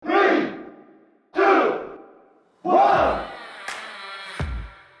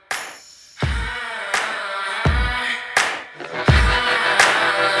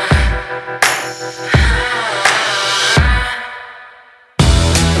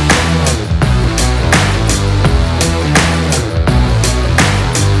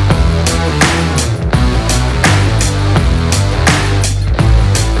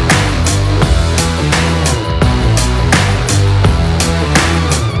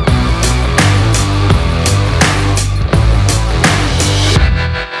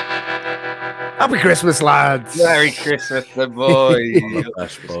Happy Christmas, lads. Merry Christmas, the boys.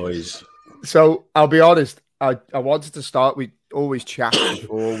 Best boys. So I'll be honest. I wanted to start. We always chat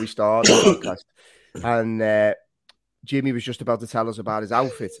before we start the podcast, and Jimmy was just about to tell us about his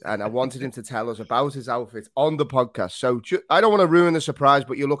outfit, and I wanted him to tell us about his outfit on the podcast. So I don't want to ruin the surprise,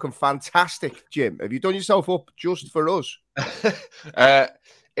 but you're looking fantastic, Jim. Have you done yourself up just for us?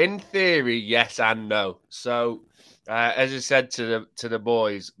 In theory, yes and no. So, as I said to the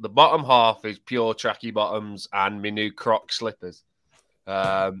boys, the bottom half is pure tracky bottoms and my new Croc slippers,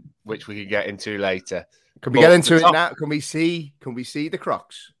 which we can get into later. Can we get into it now? Can we see the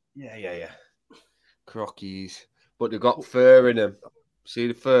Crocs? Yeah. Crockies. But they've got fur in them. See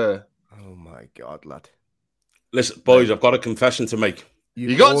the fur? Oh, my God, lad. Listen, boys, I've got a confession to make.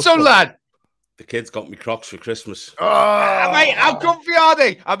 You got some, lad? The kids got me Crocs for Christmas. Oh, mate, how comfy are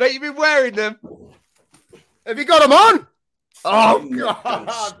they? I bet you've been wearing them. Have you got them on? Oh,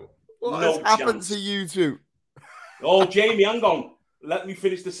 God. What has happened to you two? Oh, Jamie, hang on. Let me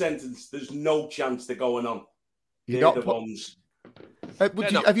finish the sentence. There's no chance they're going on. They're the ones.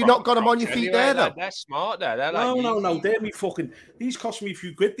 Have you not got them on your feet there, though? They're smart there. They're No. They're me fucking... These cost me a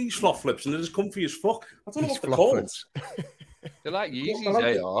few quid, these flop flips, and they're as comfy as fuck. I don't know what they're called. They're like Yeezys,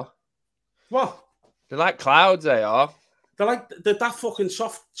 they are. What? They're like clouds, they are. They're that fucking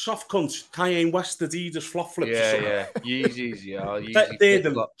soft cunt, Kanye West Adidas flop flips. Yeah. Yeezys, yeah. They're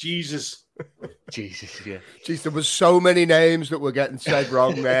them. Jesus, yeah. Jeez, there was so many names that were getting said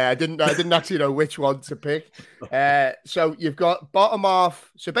wrong there. I didn't actually know which one to pick. So you've got bottom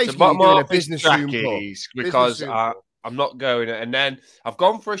half. So basically, bottom you're doing a half business trackies because I'm not going. And then I've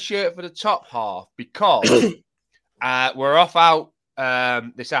gone for a shirt for the top half because we're off out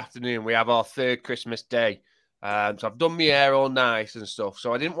this afternoon. We have our third Christmas day. So I've done my hair all nice and stuff.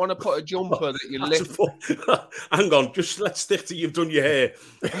 So I didn't want to put a jumper that you lift. Hang on, just let's stick to you've done your hair.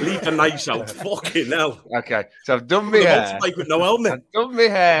 Leave the nice out. Fucking hell. Okay, so I've done my hair. Like with no helmet. I've done my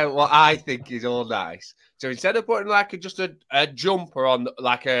hair what I think is all nice. So instead of putting like just a jumper on,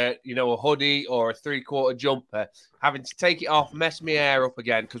 like a hoodie or a 3/4 jumper, having to take it off, mess my hair up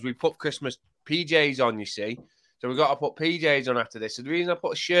again because we put Christmas PJs on, you see. So we've got to put PJs on after this. So the reason I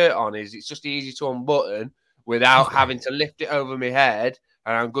put a shirt on is it's just easy to unbutton without having to lift it over my head,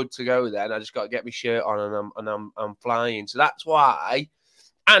 and I'm good to go then. I just got to get my shirt on and I'm flying. So that's why.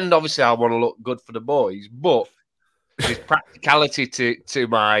 And obviously I want to look good for the boys, but there's practicality to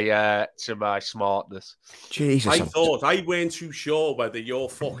my smartness. Jesus. I weren't too sure whether your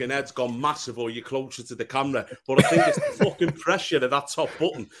fucking head's gone massive or you're closer to the camera, but I think it's the fucking pressure of that top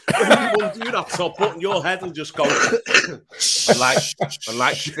button. When you undo that top button, your head will just go.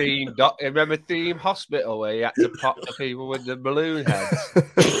 like Theme. Remember Theme Hospital where you had to pop the people with the balloon heads?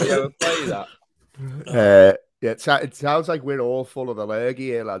 You ever play that? Yeah, it sounds like we're all full of allergy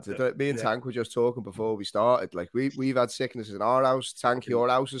here, lads. Me and Tank were just talking before we started. Like we've had sickness in our house. Tank, your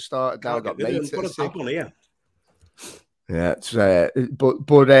house has started now. Got mates that are sick. Yeah,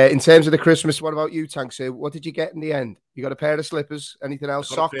 but in terms of the Christmas, what about you, Tank? So what did you get in the end? You got a pair of slippers? Anything else?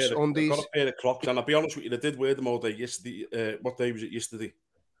 Socks, undies? I got a pair of Crocs, and I'll be honest with you, I did wear them all day yesterday. What day was it yesterday?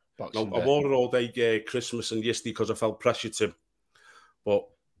 I wore it all day Christmas and yesterday because I felt pressure to. But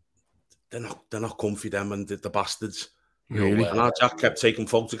they're not comfy, them and the bastards. Really? And our Jack kept taking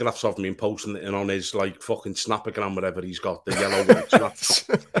photographs of me and posting it on his like fucking Snapgram, whatever he's got, the yellow snaps.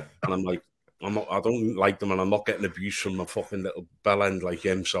 And I'm like, I don't like them, and I'm not getting abuse from my fucking little bell end like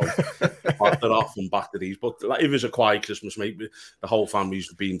him. So backed it off and back to these. But like, it was a quiet Christmas, mate. The whole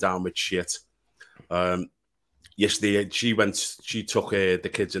family's been down with shit. Yesterday, she took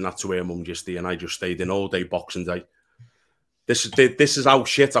the kids and that to her mum yesterday, and I just stayed in all day Boxing Day. This is how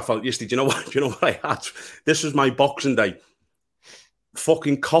shit I felt yesterday. Do you know what I had? This was my Boxing Day.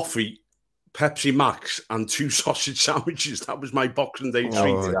 Fucking coffee, Pepsi Max, and 2 sausage sandwiches. That was my Boxing Day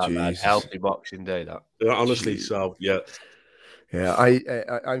treat. Healthy Boxing Day, that. Honestly, so yeah. Yeah,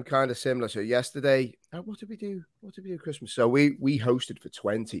 I'm kind of similar. So yesterday, what did we do? What did we do Christmas? So we hosted for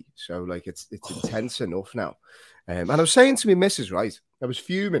 20. So like it's intense enough now. And I was saying to me, missus, right? I was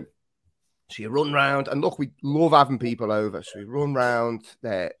fuming. So you run round, and look, we love having people over. So we run round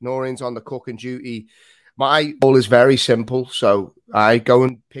there. Noreen's on the cooking duty. My goal is very simple. So I go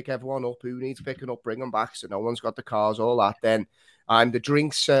and pick everyone up who needs picking up, bring them back. So no one's got the cars, all that. Then I'm the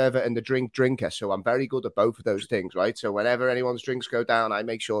drink server and the drink drinker. So I'm very good at both of those things, right? So whenever anyone's drinks go down, I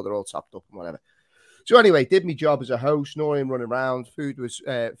make sure they're all topped up and whatever. So anyway, did my job as a host. Noreen running around. Food was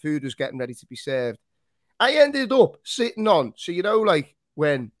getting ready to be served. I ended up sitting on. So like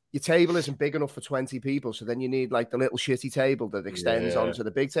when your table isn't big enough for 20 people, so then you need like the little shitty table that extends onto the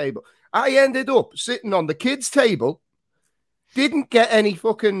big table. I ended up sitting on the kids' table, didn't get any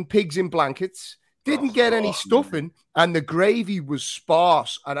fucking pigs in blankets, Didn't get any stuffing, and the gravy was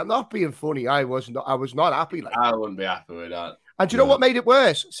sparse. And I'm not being funny. I was not happy. Like, I wouldn't be happy with that. and do you know what made it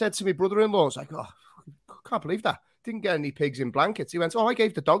worse? Said to my brother-in-law, "I was like, oh, I can't believe that. Didn't get any pigs in blankets." He went, "Oh, I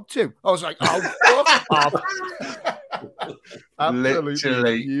gave the dog 2." I was like, "Oh, fuck off."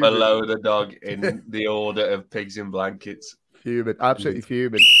 Literally below the dog in the order of pigs in blankets. Fuming, absolutely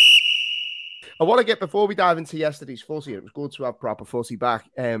fuming. I want to get, before we dive into yesterday's footy, it was good to have proper footy back.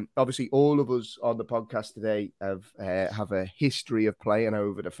 Obviously, all of us on the podcast today have a history of playing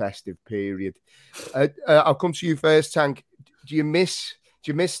over the festive period. I'll come to you first, Tank. Do you miss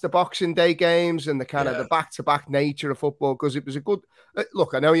the Boxing Day games and the kind of the back-to-back nature of football? Because it was a good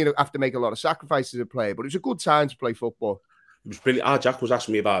look. I know you have to make a lot of sacrifices to play, but it was a good time to play football. It was brilliant. Our Jack was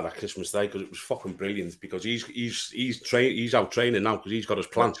asking me about that Christmas Day because it was fucking brilliant. Because he's out training now because he's got his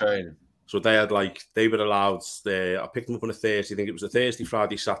plan. So they were allowed. I picked him up on a Thursday. I think it was a Thursday,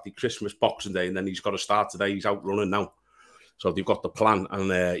 Friday, Saturday, Christmas, Boxing Day, and then he's got to start today. He's out running now. So they've got the plan,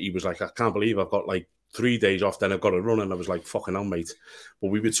 and he was like, "I can't believe I've got like 3 days off. Then I've got to run." And I was like, "Fucking hell, mate!" But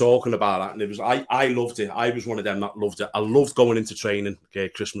we were talking about that, and it was I loved it. I was one of them that loved it. I loved going into training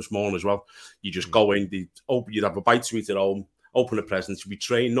Christmas morning as well. You just go in, you'd have a bite to eat at home, open a present.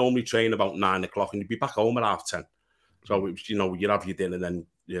 You'd normally train about 9 o'clock, and you'd be back home at 10:30. So it was, you'd have your dinner then.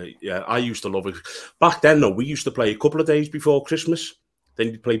 Yeah, I used to love it. Back then, though, we used to play a couple of days before Christmas. Then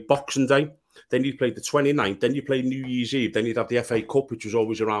you'd play Boxing Day. Then you'd play the 29th. Then you play New Year's Eve. Then you'd have the FA Cup, which was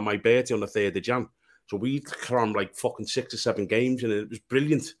always around my birthday on the 3rd of Jan. So we'd cram like fucking 6 or 7 games, and it was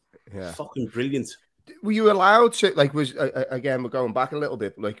brilliant. Yeah, fucking brilliant. Were you allowed to, like, again, we're going back a little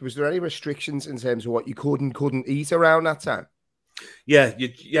bit, like, was there any restrictions in terms of what you couldn't eat around that time? Yeah,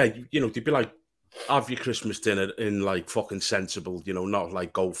 they'd be like, have your Christmas dinner in like fucking sensible, not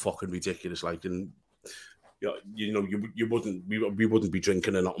like go fucking ridiculous, like, and we wouldn't be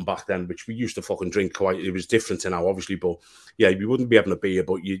drinking or nothing back then, which we used to fucking drink quite. It was different to now, obviously, but yeah, we wouldn't be having a beer,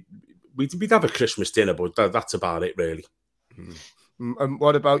 but we'd have a Christmas dinner, but that's about it, really. And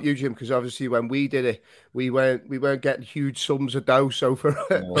what about you, Jim? Because obviously, when we did it, we weren't getting huge sums of dough. So for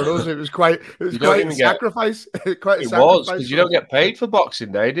us, it was quite a sacrifice. It was, because you don't get paid for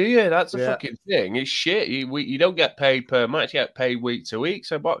Boxing Day, do you? That's a fucking thing. It's shit. You don't get paid per match. You get paid week to week.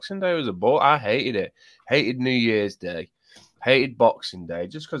 So Boxing Day was a bore. I hated it. Hated New Year's Day. Hated Boxing Day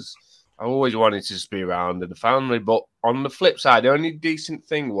just because I always wanted to just be around with the family. But on the flip side, the only decent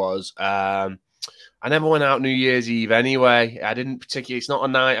thing was I never went out New Year's Eve anyway. It's not a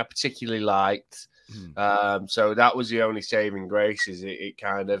night I particularly liked. So that was the only saving grace, is it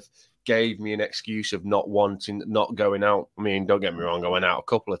kind of gave me an excuse of not going out. I mean, don't get me wrong, I went out a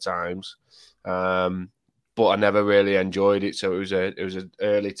couple of times. But I never really enjoyed it. So it was an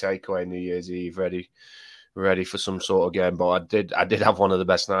early takeaway New Year's Eve, ready for some sort of game. But I did have one of the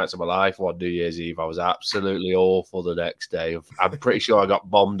best nights of my life on New Year's Eve. I was absolutely awful the next day. I'm pretty sure I got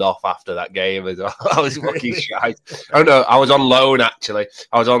bombed off after that game as well. I was fucking shite. Oh no, I was on loan actually.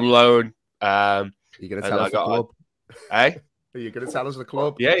 I was on loan. Are you going to tell us the club? Are you going to tell us the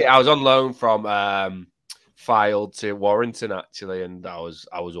club? Yeah, I was on loan from Fylde to Warrington actually, and I was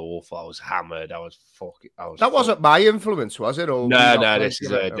awful. I was hammered. That wasn't my influence, was it? Or no, this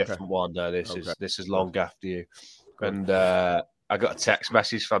is a different one. No, this is long after you. And I got a text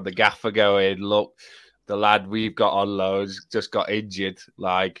message from the gaffer going, "Look, the lad we've got on loans just got injured.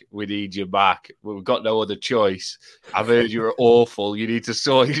 Like, we need you back. We've got no other choice. I've heard you were awful. You need to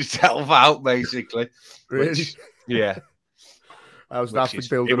sort yourself out, basically." Really? Yeah. How's that for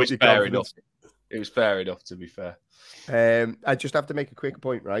building up your confidence? It was fair enough, to be fair. I just have to make a quick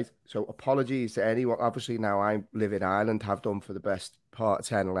point, right? So apologies to anyone. Obviously, now I live in Ireland, have done for the best part of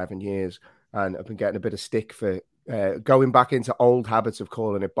 10, 11 years, and I've been getting a bit of stick for going back into old habits of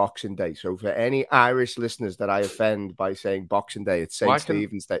calling it Boxing Day. So for any Irish listeners that I offend by saying Boxing Day, it's St.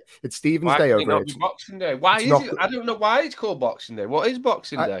 Stephen's Day. It's Stephen's Day over here. Boxing Day. Why is it? I don't know why it's called Boxing Day. What is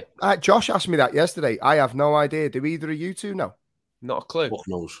Boxing Day? Josh asked me that yesterday. I have no idea. Do either of you two know? Not a clue. Fuck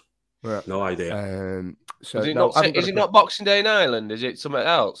knows. Yeah. No idea. Is it not Boxing Day in Ireland? Is it something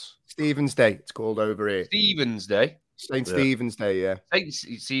else? Stephen's Day, it's called over here. Stephen's Day? St. Stephen's Day, yeah.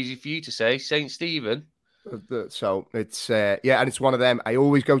 It's easy for you to say, St. Stephen. So it's, and it's one of them. I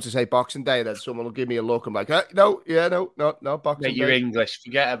always go to say Boxing Day, and then someone will give me a look. I'm like, no, Boxing Day. You're English.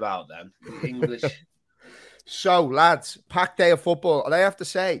 Forget about them. English. So, lads, packed day of football. And I have to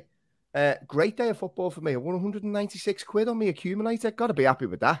say, great day of football for me. I won 196 quid on my accumulator. Got to be happy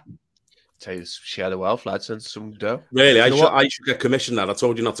with that. Tell you, share the wealth, lads, and some dough. Really, I should get commission that. I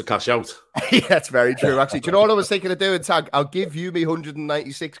told you not to cash out. Yeah, that's very true. Actually, do you know what I was thinking of doing, Tag? I'll give you me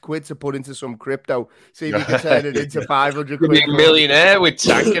 196 quid to put into some crypto. See if you can turn it into 500 quid. You'll be a millionaire with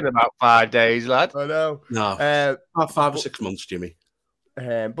Tank in about 5 days, lad. I know. No, 5 or 6 months, Jimmy.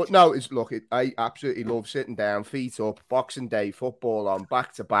 But no, I absolutely love sitting down, feet up, Boxing Day football on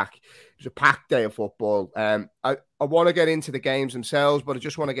back to back. It was a packed day of football. I want to get into the games themselves, but I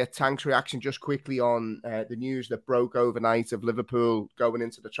just want to get Tank's reaction just quickly on the news that broke overnight of Liverpool going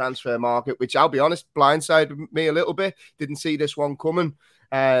into the transfer market, which I'll be honest, blindsided me a little bit. Didn't see this one coming.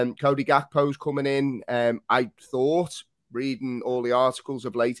 Cody Gakpo's coming in. I thought, reading all the articles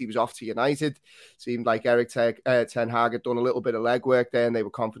of late, he was off to United. Seemed like Erik Ten Hag had done a little bit of legwork there, and they were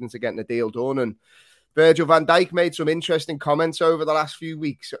confident of getting the deal done. And Virgil van Dijk made some interesting comments over the last few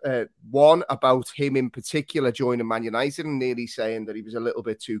weeks. One about him in particular joining Man United and nearly saying that he was a little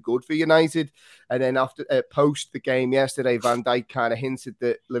bit too good for United. And then after post the game yesterday, Van Dijk kind of hinted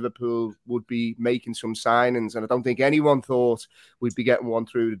that Liverpool would be making some signings. And I don't think anyone thought we'd be getting one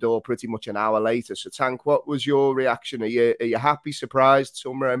through the door pretty much an hour later. So Tank, what was your reaction? Are you happy, surprised,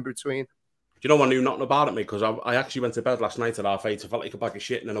 somewhere in between? Do you know, I knew nothing about it, mate, because I actually went to bed last night at 8:30. I felt like a bag of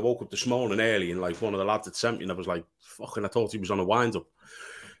shit, and then I woke up this morning early, and like one of the lads had sent me, and I was like, fucking, I thought he was on a wind-up.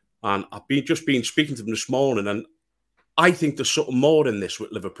 And I've been speaking to them this morning, and I think there's something more in this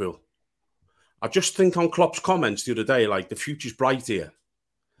with Liverpool. I just think on Klopp's comments the other day, like, the future's bright here.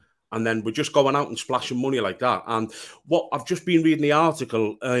 And then we're just going out and splashing money like that. And what I've just been reading the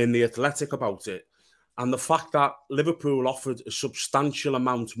article in The Athletic about it, and the fact that Liverpool offered a substantial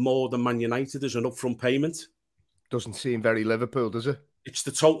amount more than Man United as an upfront payment. Doesn't seem very Liverpool, does it? It's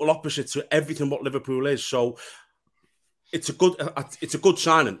the total opposite to everything what Liverpool is. So it's a good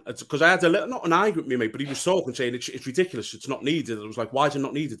signing. Because I had a little, not an argument with me, mate, but he was talking, saying it's ridiculous. It's not needed. I was like, why is it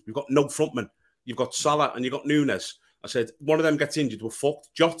not needed? We've got no frontmen. You've got Salah and you've got Nunes. I said, one of them gets injured, we're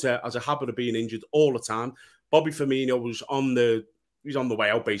fucked. Jota has a habit of being injured all the time. Bobby Firmino was he's on the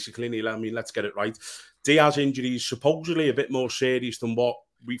way out, basically. And let's get it right. Diaz injury is supposedly a bit more serious than what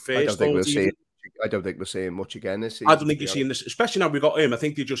we first thought. I don't think we're seeing much again this season. I don't think you're seeing this, especially now we've got him. I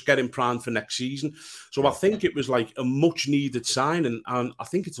think they just get him primed for next season. So I think it was like a much needed signing, and I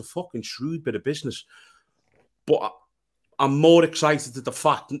think it's a fucking shrewd bit of business. But I'm more excited at the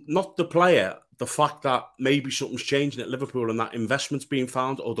fact, not the player, the fact that maybe something's changing at Liverpool and that investment's being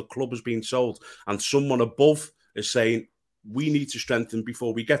found or the club is being sold, and someone above is saying, we need to strengthen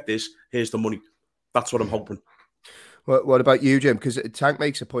before we get this. Here's the money. That's what I'm hoping. What about you, Jim? Because Tank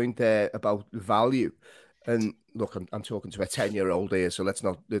makes a point there about value. And look, I'm talking to a 10-year-old here, so it's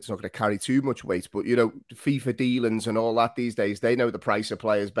not going to carry too much weight. But, you know, FIFA dealings and all that these days, they know the price of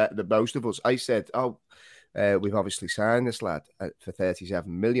players better than most of us. I said, we've obviously signed this lad for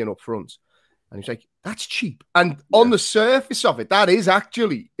 37 million up front. And he's like, that's cheap. And on the surface of it, that is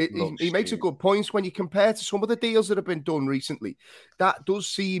actually, he makes a good point when you compare to some of the deals that have been done recently. That does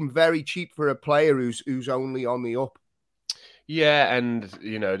seem very cheap for a player who's only on the up. Yeah, and,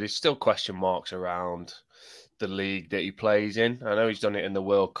 you know, there's still question marks around the league that he plays in. I know he's done it in the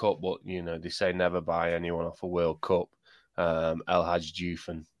World Cup, but, you know, they say never buy anyone off a World Cup. El Hadji Diouf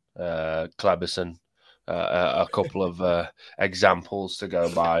and Kleberson. A couple of examples to go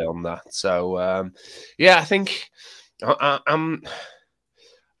by on that. So, I think I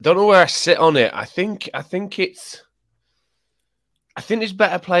don't know where I sit on it. I think there's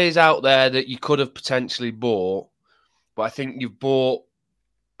better players out there that you could have potentially bought, but I think you've bought.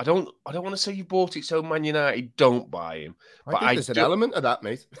 I don't want to say you bought it so Man United don't buy him. I think there's an element of that,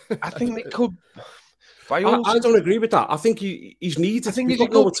 mate. I think it could. I don't agree with that. I think he's needed. I think he's a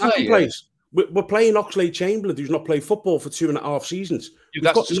good player. We're playing Oxlade-Chamberlain, who's not played football for 2.5 seasons. We've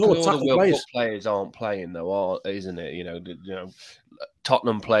got no attacking players. Players aren't playing though, isn't it? You know,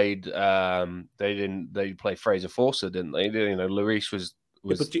 Tottenham played. They played Fraser Forster, didn't they? You know, Lloris was.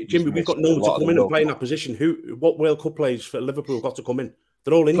 But Jimmy, we've got no one to come in and play in that position. What World Cup players for Liverpool got to come in?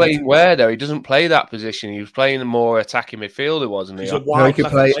 They're all in. Playing where though? He doesn't play that position. He was playing a more attacking midfielder, wasn't he? He's a wide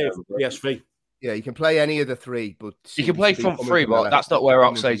left player for PSV. Yeah, you can play any of the three, but you can play front three, but that's not where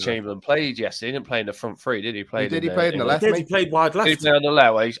Oxlade-Chamberlain played yesterday. He didn't play in the front three, did he? Did he play in the left? He played wide left. He played on the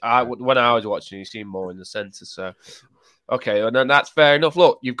left. When I was watching, he seemed more in the centre. So, okay, and then that's fair enough.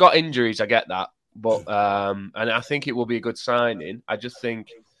 Look, you've got injuries. I get that, but and I think it will be a good signing. I think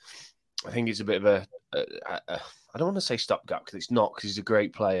it's a bit of a. I don't want to say stopgap because it's not, because he's a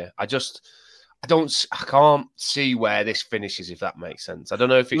great player. I can't see where this finishes, if that makes sense. I don't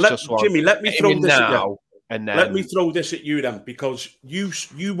know if it's just one. Jimmy, let me throw this now and then. Let me throw this at you then, because you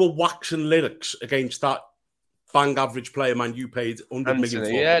were waxing lyrics against that bang average player, man. You paid 100 million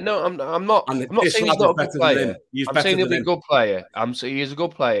for. Yeah, no, I'm not. And I'm not saying he's not a good player. He's I'm better saying he'll than be a good player. I'm saying he is a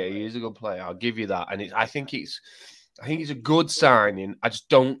good player. He is a good player. I'll give you that. And I think it's a good signing. I just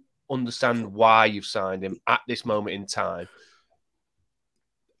don't understand why you've signed him at this moment in time.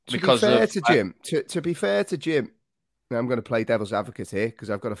 To be fair to Jim, I'm going to play devil's advocate here because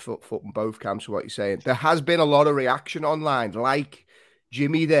I've got a foot in both camps of what you're saying. There has been a lot of reaction online, like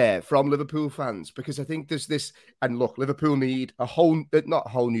Jimmy there, from Liverpool fans, because I think there's this, and look, Liverpool need not a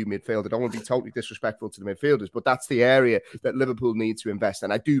whole new midfield. I don't want to be totally disrespectful to the midfielders, but that's the area that Liverpool needs to invest.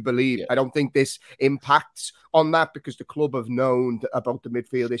 And I do believe, I don't think this impacts on that because the club have known about the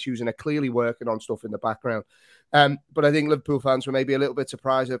midfield issues and are clearly working on stuff in the background. But I think Liverpool fans were maybe a little bit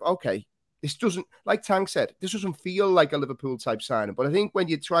surprised of, okay, this doesn't, like Tank said, this doesn't feel like a Liverpool type signing. But I think when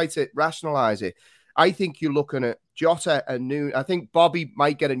you try to rationalise it, I think you're looking at Jota and Nunes. I think Bobby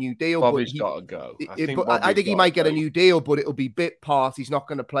might get a new deal. Bobby's got to go. I think he might get a new deal, but it'll be bit part. He's not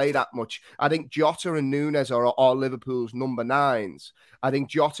going to play that much. I think Jota and Nunes are Liverpool's number 9s. I think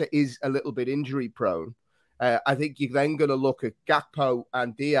Jota is a little bit injury prone. I think you're then going to look at Gakpo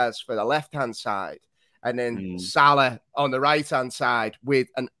and Diaz for the left-hand side, and then Salah on the right-hand side with,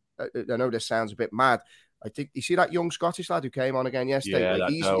 and I know this sounds a bit mad, I think you see that young Scottish lad who came on again yesterday. Yeah,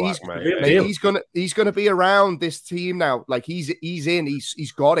 he's gonna be around this team now. Like he's in.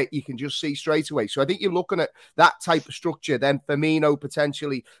 He's got it. You can just see straight away. So I think you're looking at that type of structure. Then Firmino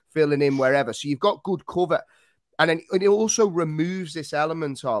potentially filling in wherever. So you've got good cover, and then it also removes this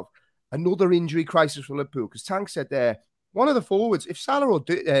element of another injury crisis for Liverpool. Because Tank said there, one of the forwards, if Salah or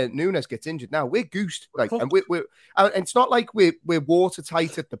Nunes gets injured now, we're goosed. Like, and and it's not like we're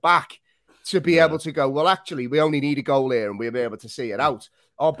watertight at the back to be able to go, well, actually, we only need a goal here and we'll be able to see it out.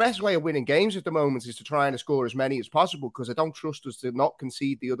 Our best way of winning games at the moment is to try and score as many as possible because I don't trust us to not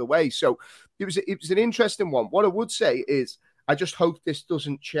concede the other way. So it was an interesting one. What I would say is I just hope this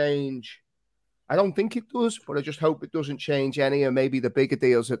doesn't change. I don't think it does, but I just hope it doesn't change any of maybe the bigger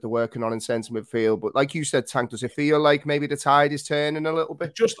deals that they're working on in centre midfield. But like you said, Tank, does it feel like maybe the tide is turning a little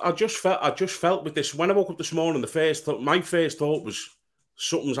bit? I just felt with this, when I woke up this morning, my first thought was,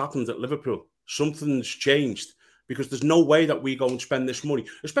 something's happened at Liverpool. Something's changed because there's no way that we go and spend this money,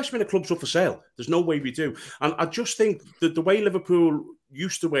 especially when the club's up for sale. There's no way we do. And I just think that the way Liverpool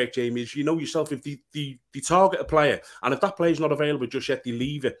used to work, Jamie, is you know yourself, if they target a player and if that player's not available just yet, they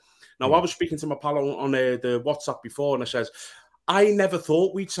leave it. Now, I was speaking to my pal on the WhatsApp before and I says, I never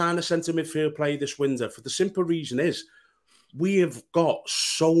thought we'd sign a centre midfield player this winter for the simple reason is we have got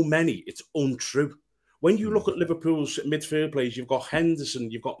so many, it's untrue. When you look at Liverpool's midfield players, you've got Henderson,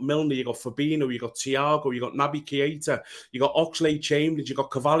 you've got Milner, you've got Fabinho, you've got Thiago, you've got Naby Keita, you've got Oxlade-Chamberlain, you've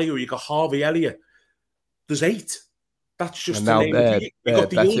got Carvalho, you've got Harvey Elliott. There's 8. That's just the name. You've got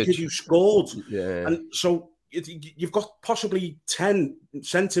the young kid who scored. Yeah. And so you've got possibly 10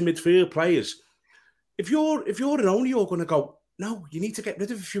 centre midfield players. If you're an owner, you're going to go, no, you need to get rid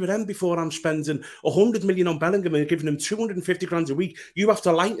of a few of them before I'm spending 100 million on Bellingham and giving him 250 grand a week. You have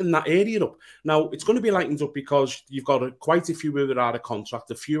to lighten that area up. Now, it's going to be lightened up because you've got quite a few who are out of contract,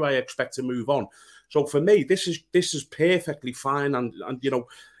 a few I expect to move on. So for me, this is perfectly fine. And you know,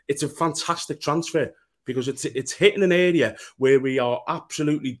 it's a fantastic transfer because it's hitting an area where we are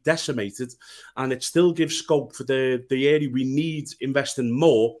absolutely decimated and it still gives scope for the area we need investing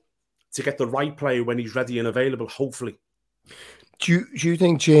more to get the right player when he's ready and available, hopefully. Do you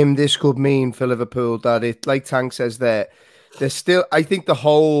think, Jim, this could mean for Liverpool that it, like Tank says there's still, I think the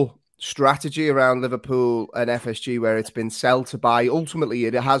whole strategy around Liverpool and FSG where it's been sell to buy, ultimately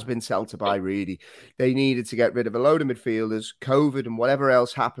it has been sell to buy really. They needed to get rid of a load of midfielders, COVID and whatever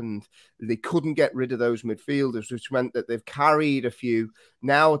else happened. They couldn't get rid of those midfielders, which meant that they've carried a few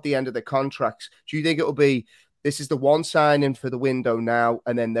now at the end of their contracts. Do you think it'll be, this is the one signing for the window now,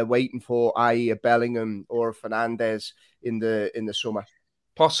 and then they're waiting for, i.e., a Bellingham or a Fernandes in the summer?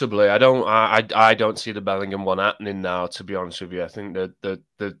 Possibly. I don't see the Bellingham one happening now, to be honest with you. I think that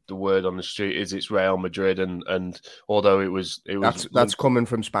the word on the street is it's Real Madrid, and although it was that's coming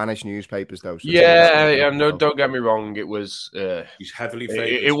from Spanish newspapers though. So no, don't get me wrong. It was he's heavily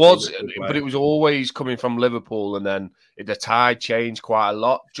favoured. It was, but it was always coming from Liverpool, and then the tide changed quite a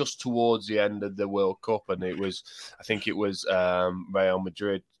lot just towards the end of the World Cup, and I think it was Real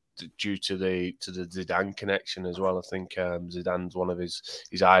Madrid. Due to the Zidane connection as well. I think Zidane's one of his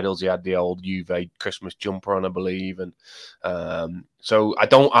idols. He had the old Juve Christmas jumper on, I believe, and so I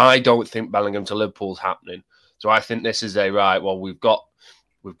don't think Bellingham to Liverpool's happening. So I think this is well, we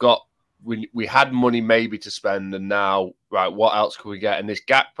had money maybe to spend, and now what else could we get? And this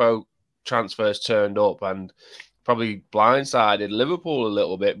Gakpo transfers turned up and probably blindsided Liverpool a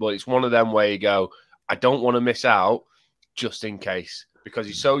little bit, but it's one of them where you go, I don't want to miss out just in case, because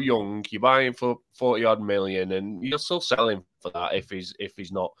he's so young. You buy him for 40 odd million, and you'll still sell him for that if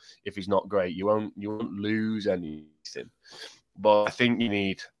he's not great. You won't lose anything. But I think you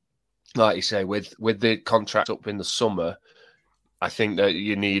need, like you say, with the contract up in the summer, I think that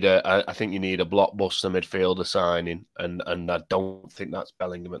you need a blockbuster midfielder signing, and I don't think that's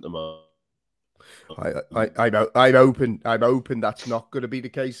Bellingham at the moment. I'm open. That's not going to be the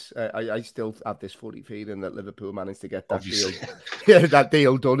case. I still have this funny feeling that Liverpool managed to get that deal, that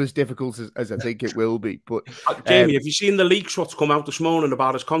deal done, as difficult as I think it will be. But Jamie, have you seen the leaks? What's come out this morning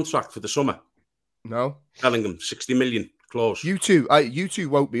about his contract for the summer? No, Bellingham, 60 million clause. You two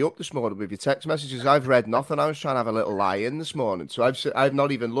woke me up this morning with your text messages. I've read nothing. I was trying to have a little lie in this morning, so I've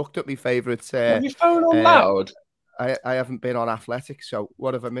not even looked at my favourite. Have your phone on loud? I haven't been on Athletic, so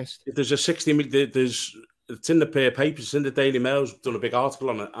what have I missed? There's a 60 million. It's in the papers, it's in the Daily Mail's done a big article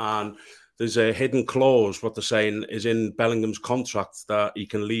on it, and there's a hidden clause. What they're saying is in Bellingham's contract that he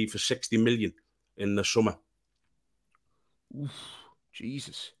can leave for 60 million in the summer. Oof,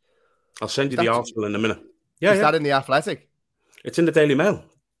 Jesus. I'll send you the article in a minute. Is that in the Athletic? It's in the Daily Mail.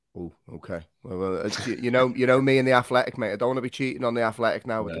 Oh, okay. Well, you know me and the Athletic, mate. I don't want to be cheating on the Athletic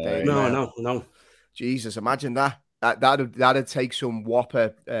now with the Daily Mail. No. Jesus, imagine that. That'd take some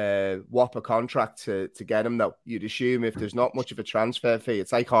whopper contract to get him, though. You'd assume if there's not much of a transfer fee,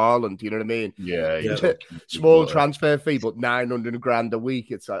 it's like Haaland, you know what I mean? Yeah. Small transfer fee, but 900 grand a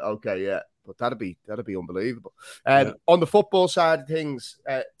week. It's like, okay, yeah. But that'd be unbelievable. On the football side of things,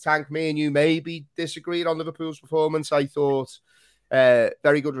 Tank, me and you maybe disagreed on Liverpool's performance. I thought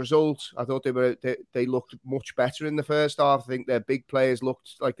very good results. I thought they looked much better in the first half. I think their big players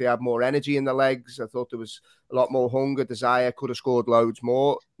looked like they had more energy in the legs. I thought there was a lot more hunger, desire, could have scored loads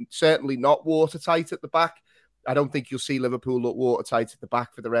more. Certainly not watertight at the back. I don't think you'll see Liverpool look watertight at the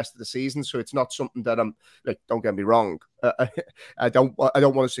back for the rest of the season. So it's not something that I'm like. Don't get me wrong. I don't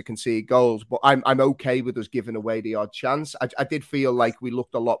want us to concede goals, but I'm okay with us giving away the odd chance. I did feel like we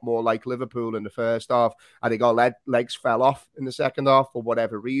looked a lot more like Liverpool in the first half. I think our legs fell off in the second half for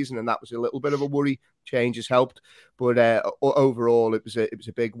whatever reason, and that was a little bit of a worry. Changes helped, but overall it was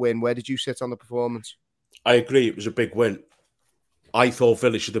a big win. Where did you sit on the performance? I agree. It was a big win. I thought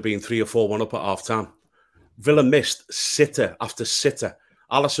Villa should have been 3 or 4-1 up at half time. Villa missed sitter after sitter.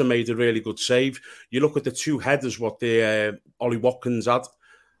 Alisson made a really good save. You look at the two headers, what the Ollie Watkins had.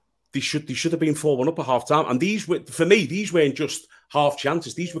 They should have been 4-1 up at half time. And these were, for me, these weren't just half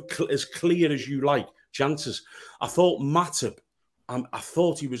chances. These were as clear as you like chances. I thought Matip, I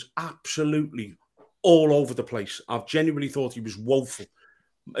thought he was absolutely all over the place. I genuinely thought he was woeful.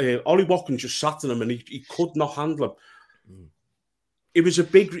 Ollie Watkins just sat on him and he could not handle him. It was a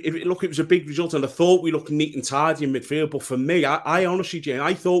big result, and I thought we looked neat and tidy in midfield. But for me, I honestly, Jane,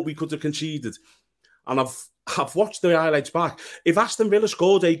 I thought we could have conceded. And I've watched the highlights back. If Aston Villa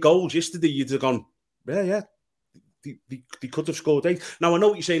scored 8 goals yesterday, you'd have gone, yeah, they could have scored 8. Now I know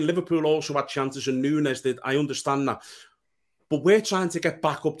what you're saying. Liverpool also had chances, and Nunes did. I understand that. But we're trying to get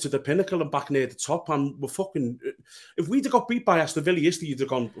back up to the pinnacle and back near the top. And we're fucking... If we'd have got beat by Aston Villa yesterday, you'd have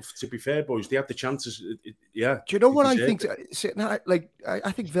gone, to be fair, boys, they had the chances. Yeah. Do you know what I think?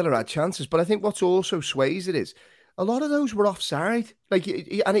 I think Villa had chances, but I think what's also sways it is a lot of those were offside.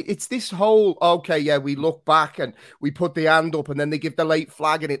 It's this whole, okay, yeah, we look back and we put the hand up and then they give the late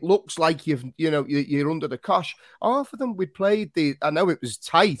flag and it looks like you're under the cosh. Half of them we played I know it was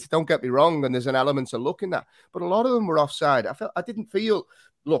tight, don't get me wrong, and there's an element of looking at, but a lot of them were offside. I didn't feel,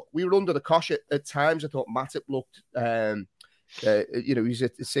 look, we were under the cosh at times. I thought Matip looked, he was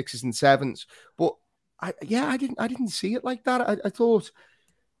at the 6s and 7s, but I didn't see it like that.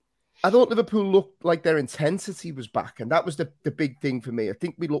 I thought Liverpool looked like their intensity was back, and that was the big thing for me. I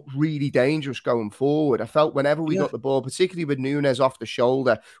think we looked really dangerous going forward. I felt whenever we got the ball, particularly with Nunes off the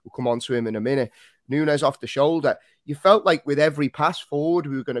shoulder, we'll come on to him in a minute, Nunes off the shoulder, you felt like with every pass forward,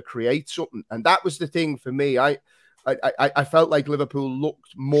 we were going to create something. And that was the thing for me. I felt like Liverpool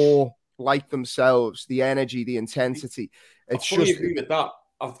looked more like themselves, the energy, the intensity. I fully agree with that.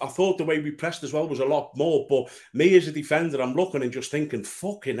 I thought the way we pressed as well was a lot more, but me as a defender, I'm looking and just thinking,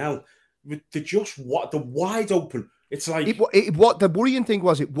 fucking hell, they're wide open. It's like what the worrying thing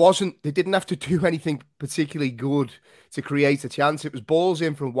was, they didn't have to do anything particularly good to create a chance. It was balls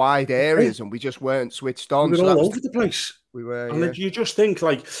in from wide areas, and we just weren't switched on. We were all over the place. We were, and you just think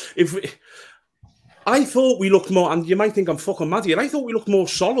like I thought we looked more, and you might think I'm fucking mad here. I thought we looked more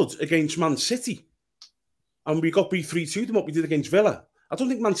solid against Man City, and we got beat 3-2 than what we did against Villa. I don't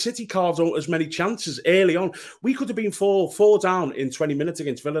think Man City carved out as many chances early on. We could have been four down in 20 minutes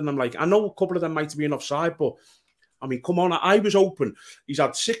against Villa, and I'm like, I know a couple of them might have been offside, but I mean, come on, I was open. He's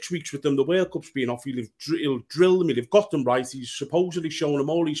had 6 weeks with them. The World Cup's been off. He'll drill them. He'll got them right. He's supposedly showing them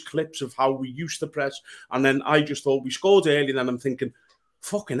all these clips of how we used to press. And then I just thought we scored early. And then I'm thinking,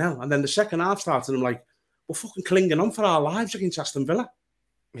 fucking hell. And then the second half started, and I'm like, we're fucking clinging on for our lives against Aston Villa.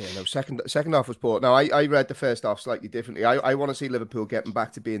 Yeah, no, second half was poor. Now, I read the first half slightly differently. I want to see Liverpool getting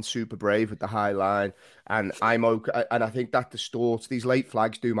back to being super brave with the high line, and I'm okay. And I think that distorts these late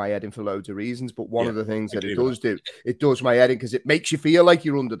flags. Do my head in for loads of reasons, but one of the things that it does my head in because it makes you feel like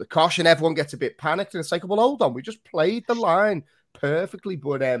you're under the cosh, and everyone gets a bit panicked, and it's like, well, hold on, we just played the line perfectly.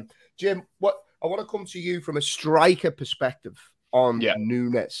 But Jim, what I want to come to you from a striker perspective on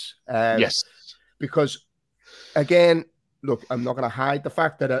Núñez, yes, because again. Look, I'm not going to hide the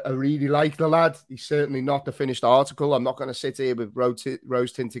fact that I really like the lad. He's certainly not the finished article. I'm not going to sit here with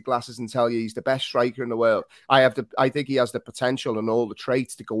rose-tinted glasses and tell you he's the best striker in the world. I think he has the potential and all the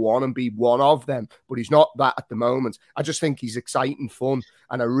traits to go on and be one of them, but he's not that at the moment. I just think he's exciting, fun,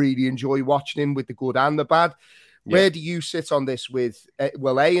 and I really enjoy watching him with the good and the bad. Yeah. Where do you sit on this with,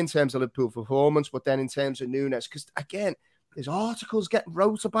 in terms of Liverpool performance, but then in terms of Núñez? Because, again, there's articles getting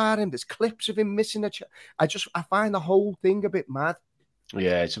wrote about him. There's clips of him missing I find the whole thing a bit mad.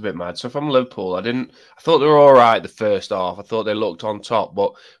 Yeah, it's a bit mad. So from Liverpool, I thought they were all right the first half. I thought they looked on top.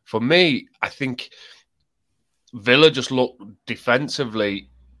 But for me, I think Villa just looked defensively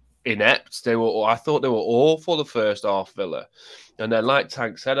inept. I thought they were awful the first half, Villa. And then, like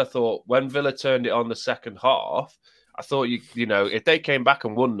Tank said, I thought when Villa turned it on the second half, I thought, you know, if they came back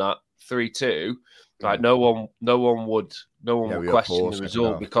and won that 3-2, like no one would question the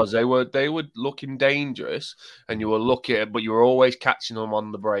result because they were looking dangerous, and you were looking, but you were always catching them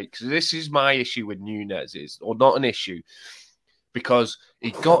on the break. So this is my issue with Núñez, or not an issue, because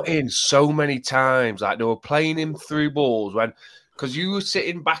he got in so many times. Like they were playing him through balls because you were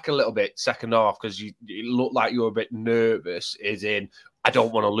sitting back a little bit second half because it looked like you were a bit nervous. As in, I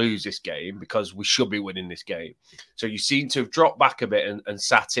don't want to lose this game because we should be winning this game. So you seem to have dropped back a bit and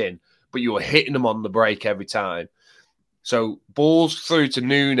sat in. But you were hitting them on the break every time. So balls through to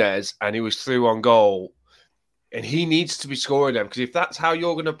Núñez, and he was through on goal. And he needs to be scoring them, because if that's how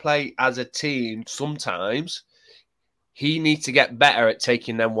you're going to play as a team, sometimes he needs to get better at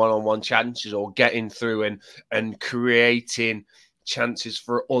taking them one-on-one chances or getting through and creating chances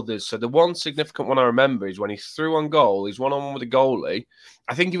for others. So the one significant one I remember is when he's through on goal, he's one-on-one with the goalie.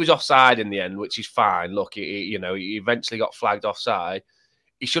 I think he was offside in the end, which is fine. Look, he eventually got flagged offside.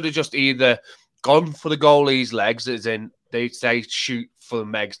 He should have just either gone for the goalie's legs, as in they shoot for the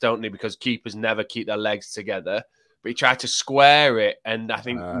legs, don't they? Because keepers never keep their legs together. But he tried to square it, and I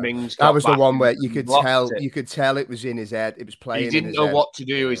think Mings got that was back the one where you could tell it was in his head. It was playing. He didn't know what to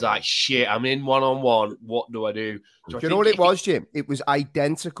do. He's like, shit, I'm in one-on-one. What do I do? So do you know what it was, Jim? It was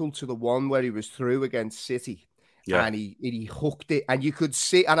identical to the one where he was through against City. Yeah. And he hooked it, and you could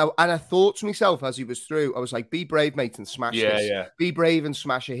see. And I thought to myself as he was through, I was like, "Be brave, mate, and smash this. Yeah. Be brave and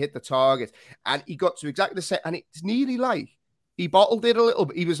smash it. Hit the target." And he got to exactly the same. And it's nearly like he bottled it a little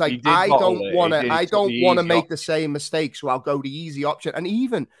bit. He was like, "I don't want to make the same mistake, so I'll go the easy option." And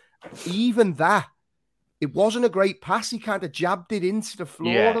even that, it wasn't a great pass. He kind of jabbed it into the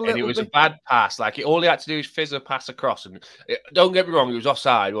floor a little bit. And it was a bad pass. Like all he had to do is fizz a pass across. And don't get me wrong, it was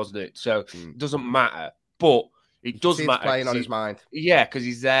offside, wasn't it? So it doesn't matter, but. It does matter. Playing on his mind. Yeah, because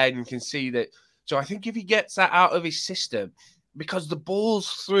he's there and you can see that. So I think if he gets that out of his system, because the balls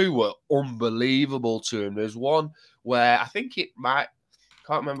through were unbelievable to him. There's one where I think can't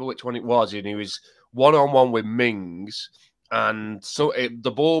remember which one it was, and he was one-on-one with Mings, and so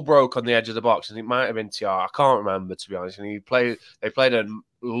the ball broke on the edge of the box, and it might have been TR. I can't remember, to be honest. And they played a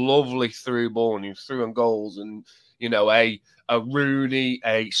lovely through ball, and he threw on goals, and a Rooney,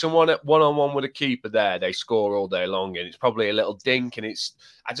 someone at one-on-one with a keeper there, they score all day long, and it's probably a little dink, and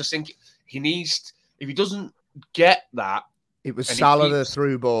I just think he needs, if he doesn't get that. It was Salah the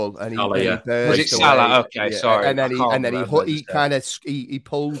through ball, and was it Salah? Okay, sorry. And then he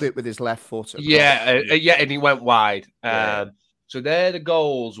pulled it with his left foot. And he went wide. So they're the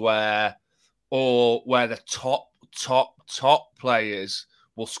goals where the top players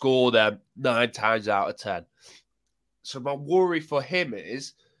will score them 9 times out of 10. So my worry for him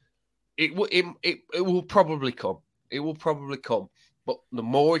is it will probably come. It will probably come. But the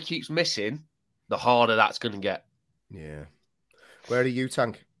more he keeps missing, the harder that's going to get. Yeah. Where are you,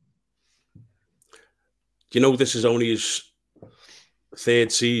 Tank? Do you know this is only his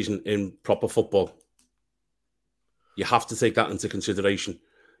 3rd season in proper football? You have to take that into consideration.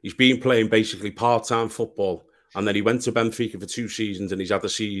 He's been playing basically part-time football. And then he went to Benfica for 2 seasons, and he's had to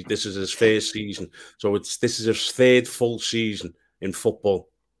this is his 1st season. So this is his 3rd full season in football.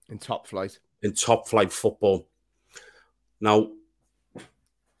 In top flight football. Now,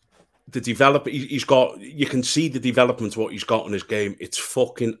 the development he's got, you can see the development what he's got in his game. It's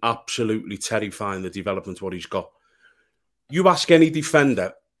fucking absolutely terrifying, the development what he's got. You ask any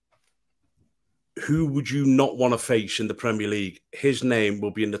defender, who would you not want to face in the Premier League? His name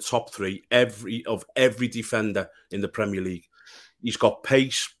will be in the top 3 every defender in the Premier League. He's got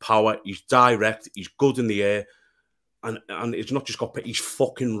pace, power, he's direct, he's good in the air, and it's not just got pace, he's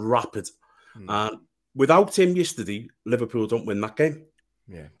fucking rapid. And without him yesterday, Liverpool don't win that game.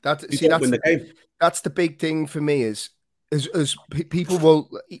 Yeah, that's the big thing for me is people will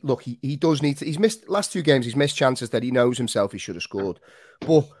look. He does need to. He's missed last 2 games. He's missed chances that he knows himself he should have scored.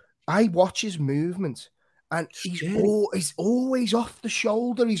 But I watch his movement, and he's always off the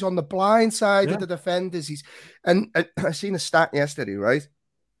shoulder. He's on the blind side of the defenders. And I seen a stat yesterday. Right,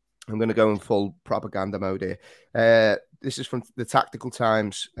 I'm going to go in full propaganda mode here. This is from the Tactical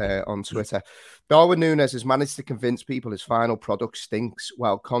Times on Twitter. Darwin Núñez has managed to convince people his final product stinks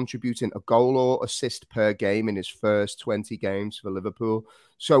while contributing a goal or assist per game in his first 20 games for Liverpool.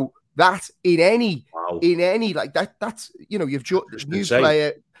 So that in any like that's you've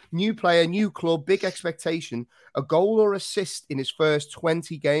new player, new club, big expectation, a goal or assist in his first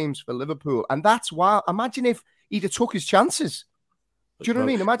 20 games for Liverpool, and that's wild. Imagine if he'd have took his chances. Do you know what I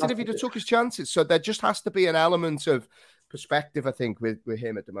mean? Imagine if he'd have took his chances. So there just has to be an element of perspective, I think, with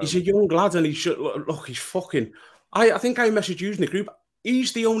him at the moment. He's a young lad, and he should look. He's fucking. I think I messaged you in the group.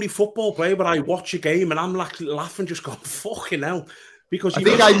 He's the only football player where I watch a game and I'm like laughing, just going fucking hell. Because I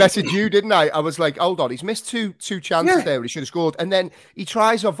think I messaged you, didn't I? I was like, hold on, he's missed two chances there where he should have scored, and then he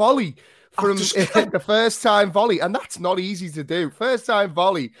tries a volley from the first time volley, and that's not easy to do. First time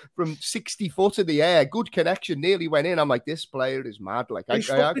volley from 60 foot in the air, good connection, nearly went in. I'm like, this player is mad. Like, he's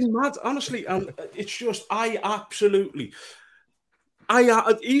fucking mad, honestly. And it's just,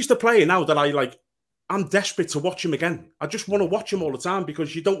 he's the player now that I like. I'm desperate to watch him again. I just want to watch him all the time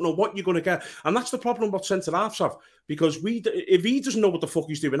because you don't know what you're going to get. And that's the problem what centre halves have. Because if he doesn't know what the fuck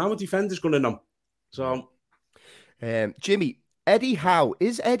he's doing, our defender's going to know. So, Jimmy, Eddie Howe,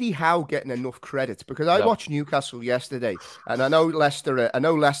 is Eddie Howe getting enough credit? Because I watched Newcastle yesterday, and I know Leicester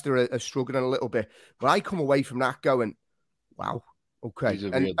are struggling a little bit, but I come away from that going, wow, okay.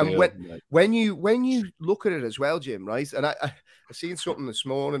 And when you look at it as well, Jim, right? And I seen something this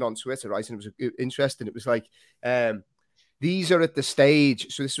morning on Twitter, right? And it was interesting. It was like, these are at the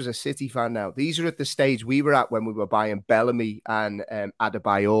stage. So this was a City fan now. These are at the stage we were at when we were buying Bellamy and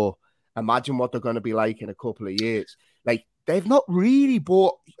Adebayor. Imagine what they're going to be like in a couple of years. Like, they've not really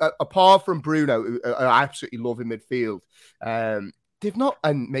bought, apart from Bruno, who I absolutely love in midfield. They've not,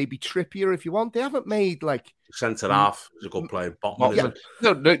 and maybe Trippier if you want. They haven't made like centre half is a good player. Bottom,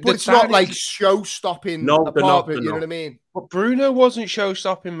 but it's not like show-stopping. No, they're not. You know what I mean? But Bruno wasn't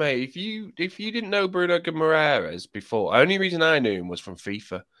show-stopping, mate. If you didn't know Bruno Guimaraes before, only reason I knew him was from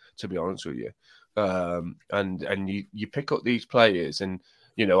FIFA. To be honest with you, and you pick up these players, and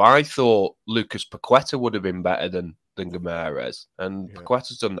I thought Lucas Paqueta would have been better than Guimaraes, and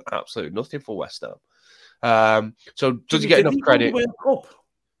Paqueta's done absolutely nothing for West Ham. So does he get enough credit?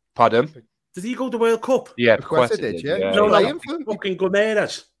 Pardon? Did he go to the World Cup? Yeah, Paqueta did. No, fucking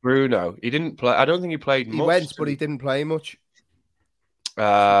Guimaraes. Bruno, he didn't play. I don't think he played much. He went, but he didn't play much.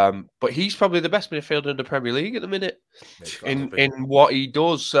 But he's probably the best midfielder in the Premier League at the minute in what he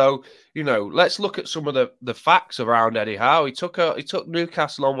does. So let's look at some of the facts around Eddie Howe. He took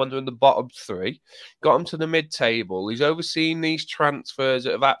Newcastle on when they're in the bottom 3, got them to the mid-table. He's overseen these transfers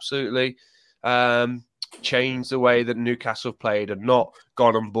that have absolutely changed the way that Newcastle played and not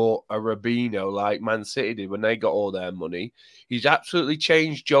gone and bought a Robinho like Man City did when they got all their money. He's absolutely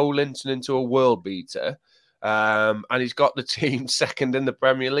changed Joe Linton into a world beater. And he's got the team second in the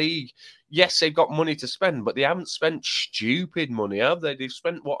Premier League. Yes, they've got money to spend, but they haven't spent stupid money, have they? They've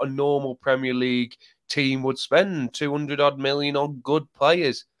spent what a normal Premier League team would spend, 200 odd million on good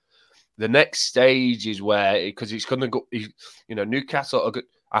players. The next stage is where, because it's going to go, Newcastle are good.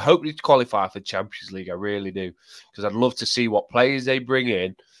 I hope they qualify for the Champions League. I really do, because I'd love to see what players they bring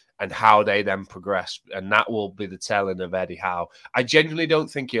in and how they then progress. And that will be the telling of Eddie Howe. I genuinely don't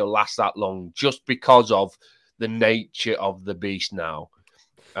think he'll last that long just because of the nature of the beast now.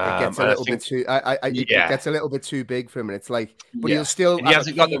 It gets a little bit too. It gets a little bit too big for him, and it's like, but he'll still. And he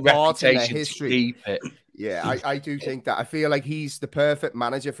hasn't got the reputation to keep it. Yeah, I do think that. I feel like he's the perfect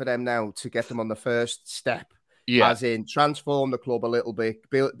manager for them now to get them on the first step. Yeah, as in transform the club a little bit,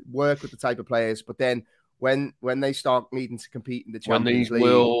 work with the type of players, but then when they start needing to compete in the Champions League,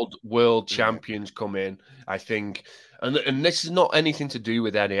 when these world champions come in, I think, and this is not anything to do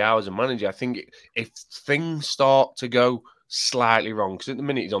with Eddie Howe as a manager. I think if things start to go slightly wrong, because at the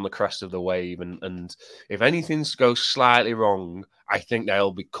minute he's on the crest of the wave, and if anything goes slightly wrong, I think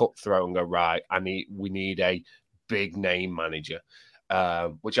they'll be cutthroat and go, right, we need a big name manager,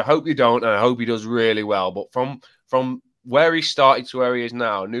 which I hope you don't, and I hope he does really well. But from where he started to where he is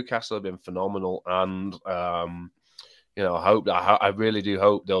now, Newcastle have been phenomenal, and I really do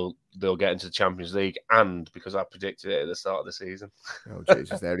hope they'll get into the Champions League, and because I predicted it at the start of the season. Oh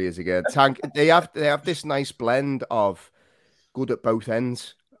Jesus, there he is again. Tank. They have this nice blend of good at both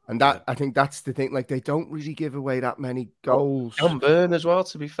ends, and that I think that's the thing. Like, they don't really give away that many goals. John Byrne as well,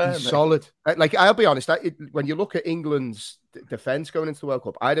 to be fair, he's solid. Like, I'll be honest, when you look at England's defense going into the World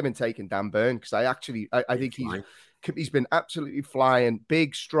Cup, I'd have been taking Dan Byrne, because I think he's been absolutely flying,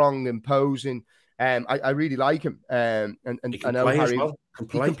 big, strong, imposing. I really like him. And I know Harry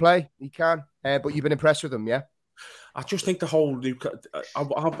can play. He can. But you've been impressed with him, yeah? I just think the whole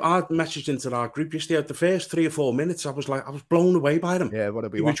I messaged into our group yesterday. The first 3 or 4 minutes, I was blown away by them. Yeah, what are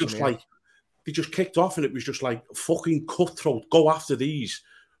we watching? They just kicked off, and it was just like fucking cutthroat. Go after these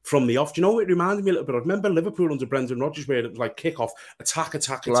from the off. Do you know what it reminded me a little bit of? Remember Liverpool under Brendan Rodgers, where it was like kick off, attack,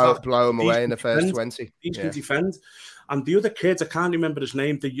 blow them away in the first 20. These can defend. And the other kids, I can't remember his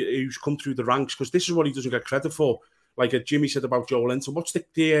name, who's come through the ranks, because this is what he doesn't get credit for. Like Jimmy said about Joel Linton. What's the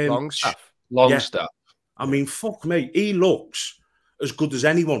Longstaff? Yeah. I mean, fuck me. He looks as good as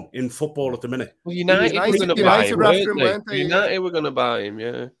anyone in football at the minute. Well, United were going to buy him, weren't they? United were going to buy him,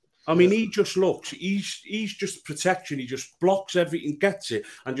 yeah. I mean, he just looks, he's just protection. He just blocks everything, gets it,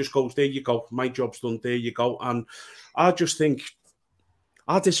 and just goes, there you go. My job's done. There you go. And I just think,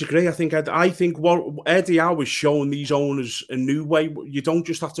 I disagree. I think what Eddie Howe is showing these owners a new way. You don't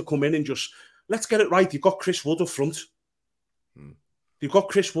just have to come in and just, let's get it right. You've got Chris Wood up front. You've got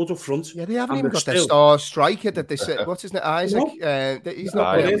Chris Wood up front. Yeah, they haven't even got their star striker that they said. What's his name? Isaac. He's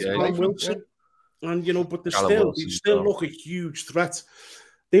not playing. Wilson. And, but they still look a huge threat.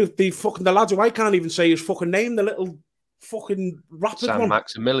 They fucking, the lads who I can't even say his fucking name, the little fucking rapid Sam one.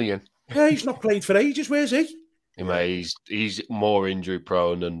 Maximilian. Yeah, he's not played for ages. Where's he? He's more injury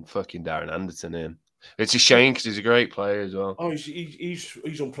prone than fucking Darren Anderson in. It's a shame, because he's a great player as well. Oh, he's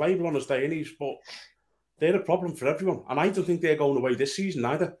unplayable on his day, and but they're a problem for everyone. And I don't think they're going away this season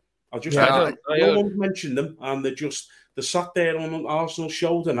either. No one mentioned them, and they sat there on Arsenal's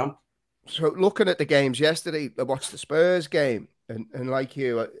shoulder now. So looking at the games yesterday, I watched the Spurs game, and like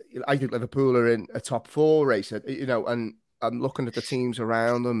you, I think Liverpool are in a top 4 race, and I'm looking at the teams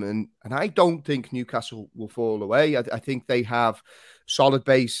around them, and I don't think Newcastle will fall away. I think they have solid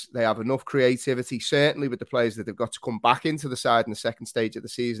base. They have enough creativity, certainly with the players that they've got to come back into the side in the second stage of the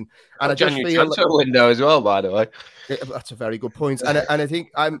season. And I just feel transfer window as well, by the way. That's a very good point. And I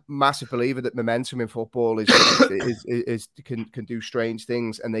think I'm a massive believer that momentum in football can do strange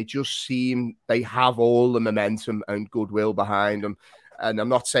things, and they just seem they have all the momentum and goodwill behind them. And I'm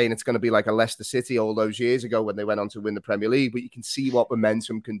not saying it's going to be like a Leicester City all those years ago when they went on to win the Premier League, but you can see what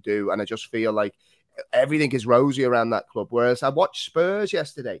momentum can do. And I just feel like everything is rosy around that club. Whereas I watched Spurs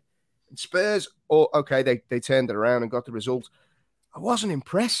yesterday. And Spurs, they turned it around and got the result. I wasn't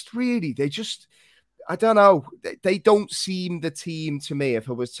impressed, really. They just, I don't know. They don't seem the team to me.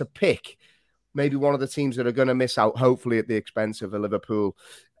 If I was to pick maybe one of the teams that are going to miss out, hopefully at the expense of a Liverpool,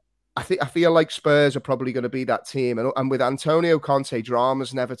 I feel like Spurs are probably going to be that team. And with Antonio Conte,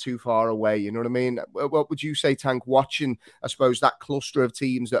 drama's never too far away. You know what I mean? What would you say, Tank, watching, I suppose, that cluster of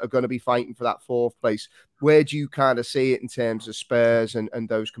teams that are going to be fighting for that 4th place? Where do you kind of see it in terms of Spurs and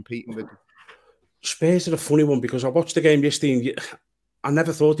those competing with them? Spurs are a funny one, because I watched the game yesterday and I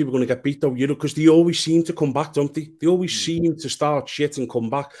never thought they were going to get beat, though, because they always seem to come back, don't they? They always seem to start shit and come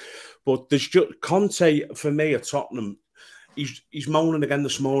back. But there's just Conte, for me, at Tottenham, He's moaning again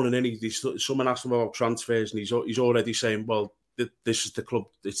this morning, and someone asked him about transfers, and he's already saying, "Well, this is the club.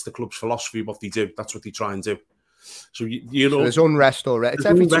 It's the club's philosophy. What they do. That's what they try and do." So you know, so there's unrest already. It's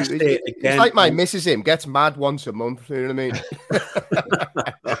every it's like my missus gets mad once a month. You know what I mean?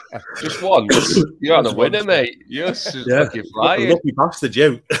 Just once. You're on a winner, mate. You're just fucking flying. Lucky bastard,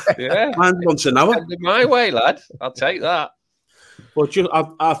 you. Yeah, and once an hour. My way, lad. I'll take that. But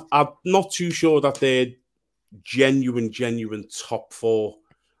I'm not too sure that they're genuine top 4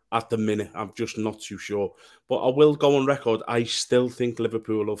 at the minute. I'm just not too sure, but I will go on record. I still think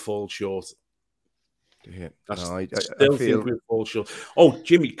Liverpool will fall short. Yeah, I still think we'll fall short. Oh,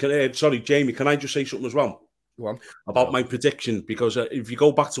 Jamie, can I just say something as well? Go on. About my prediction, because if you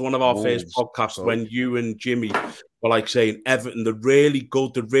go back to one of our first podcasts when you and Jimmy were like saying Everton, they're really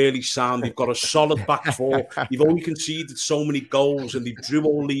good, they're really sound, they've got a solid back 4, they've only conceded so many goals and they drew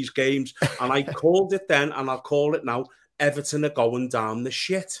all these games, and I called it then and I'll call it now, Everton are going down the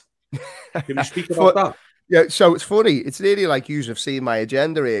shit. Can we speak about that? Yeah, so it's funny. It's nearly like you have seen my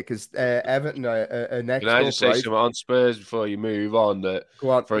agenda here because Everton are next Can I just say right? something on Spurs before you move on? That Go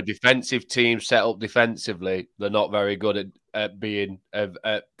on. For a defensive team set up defensively, they're not very good at being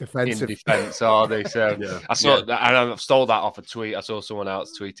Defensive. in defence, are they? So I saw that, and I've stole that off a tweet. I saw someone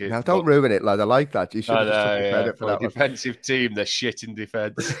else tweeted. Now, don't ruin it, lad. I like that. You should have just took the credit for that a defensive team, they're shit in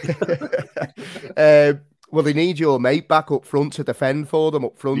defence. Well, they need your mate back up front to defend for them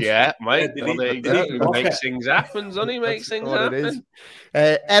up front. Yeah, mate. Makes things happen, doesn't he? Makes things happen.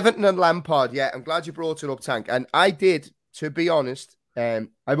 Everton and Lampard. Yeah, I'm glad you brought it up, Tank. And I did, to be honest.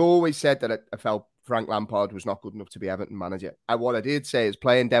 I've always said that I felt Frank Lampard was not good enough to be Everton manager. And what I did say is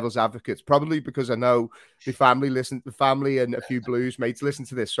playing devil's advocates, probably because I know the family and a few Blues mates listen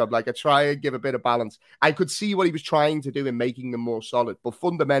to this. So I'm like, I try and give a bit of balance. I could see what he was trying to do in making them more solid. But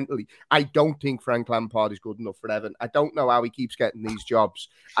fundamentally, I don't think Frank Lampard is good enough for Everton. I don't know how he keeps getting these jobs.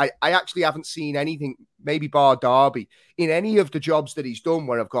 I actually haven't seen anything, maybe bar Derby, in any of the jobs that he's done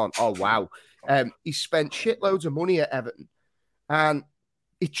where I've gone, oh, wow. He spent shitloads of money at Everton. And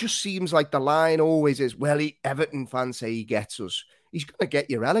it just seems like the line always is, well, Everton fans say he gets us. He's going to get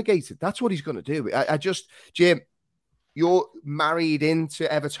you relegated. That's what he's going to do. Jim, you're married into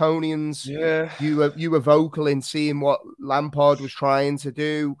Evertonians. Yeah. You were vocal in seeing what Lampard was trying to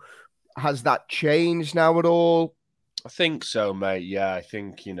do. Has that changed now at all? I think so, mate. Yeah, I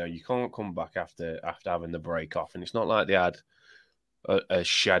think, you can't come back after having the break off. And it's not like they had a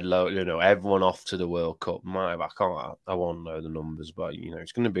shed load, everyone off to the World Cup. I won't know the numbers, but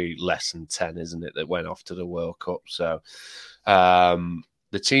it's going to be less than 10, isn't it, that went off to the World Cup. So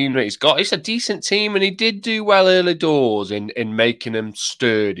the team that he's got, it's a decent team, and he did do well early doors in making them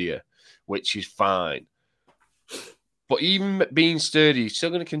sturdier, which is fine. But even being sturdy, you're still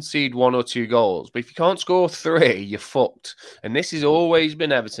going to concede 1 or 2 goals. But if you can't score 3, you're fucked. And this has always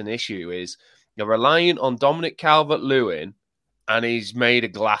been Everton's issue, is you're relying on Dominic Calvert-Lewin, and he's made a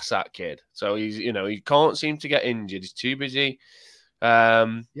glass, that kid. So he can't seem to get injured. He's too busy. He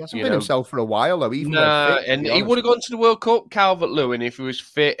hasn't been himself for a while, though. He would have gone to the World Cup, Calvert-Lewin, if he was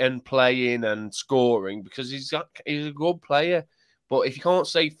fit and playing and scoring, because he's a good player. But if you can't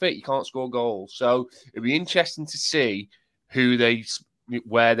stay fit, you can't score goals. So it'd be interesting to see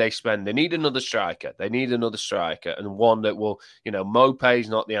where they spend. They need another striker. And one that will, Mopé's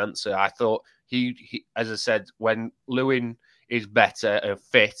not the answer. I thought he as I said, when Lewin is better and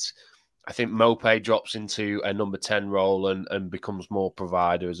fit, I think Mopé drops into a number 10 role and becomes more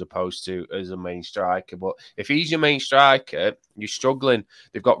provider as opposed to as a main striker. But if he's your main striker, you're struggling.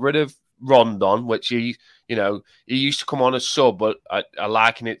 They've got rid of Rondon, which he used to come on as sub, but I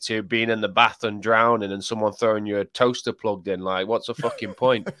liken it to being in the bath and drowning and someone throwing you a toaster plugged in. Like, what's the fucking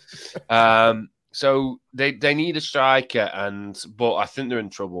point? So they need a striker, but I think they're in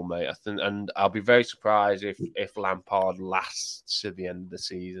trouble, mate. And I'll be very surprised if Lampard lasts to the end of the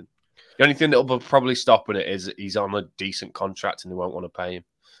season. The only thing that will probably stopping it is he's on a decent contract and they won't want to pay him.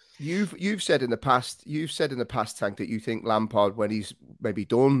 You've said in the past, Tank, that you think Lampard, when he's maybe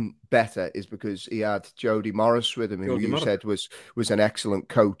done better, is because he had Jody Morris with him, who you said was an excellent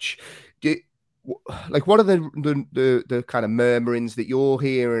coach. What are the kind of murmurings that you're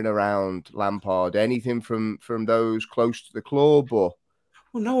hearing around Lampard? Anything from those close to the club, or?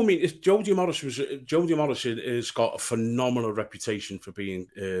 Well, no, I mean, Jody Morris has got a phenomenal reputation for being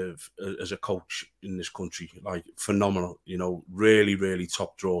as a coach in this country, like phenomenal, really, really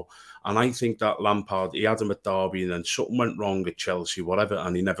top draw. And I think that Lampard, he had him at Derby, and then something went wrong at Chelsea, whatever,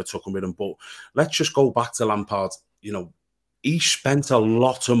 and he never took him with him. But let's just go back to Lampard. He spent a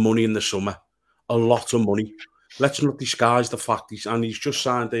lot of money in the summer, a lot of money. Let's not disguise the fact he's just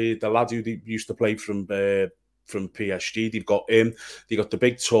signed the lad who used to play from PSG. They've got him. They got the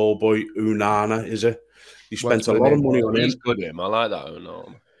big tall boy Onana, is it? They spent a lot of money on him. He's good, him. I like that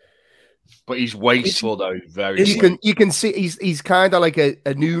Onana. But he's wasteful, though. You can see he's kind of like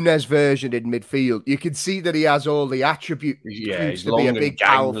a Nunes version in midfield. You can see that he has all the attributes to be a big,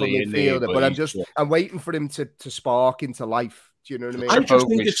 powerful midfielder. But I'm waiting for him to spark into life. Do you know what I mean?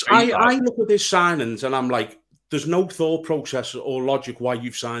 I look at his signings and I'm like, there's no thought process or logic why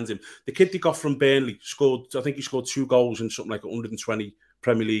you've signed him. The kid they got from Burnley scored 2 goals in something like 120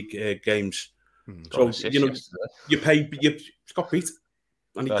 Premier League games. So, you got beat.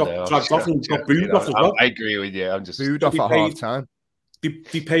 And he got dragged off and got booed off as well. I agree with you. I'm just booed off at half time.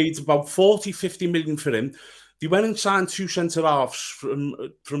 They paid about 40-50 million for him. They went and signed 2 centre-halves from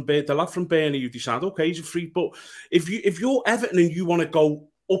the lad from Burnley who decided, okay, he's a free. But if you're Everton and you want to go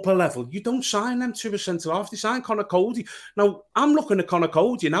upper level, you don't sign them to a centre-half. They sign Conor Cody. Now, I'm looking at Conor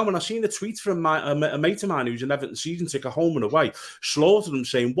Cody now, and I've seen a tweet from a mate of mine who's an Everton season ticket home and away, slaughtered him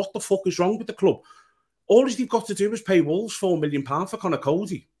saying, what the fuck is wrong with the club? All they've got to do is pay Wolves £4 million for Conor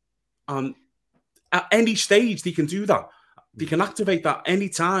Cody. And at any stage, they can do that. They can activate that any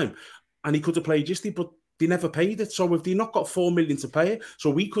time. And he could have played yesterday, but they never paid it. So if they not got $4 million to pay it, so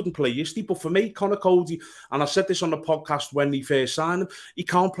we couldn't play yesterday. But for me, Conor Cody, and I said this on the podcast when he first signed him, he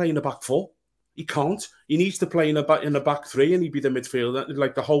can't play in the back four. He can't. He needs to play in the back three, and he'd be the midfielder,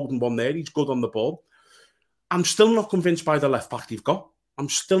 like the holding one there. He's good on the ball. I'm still not convinced by the left back they've got. I'm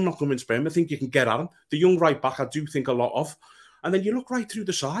still not convinced by him. I think you can get at him. The young right back, I do think a lot of. And then you look right through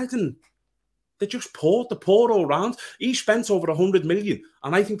the side, and they're just poor. They're poor all round. He spent over 100 million,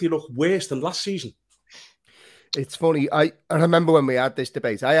 and I think they look worse than last season. It's funny. I remember when we had this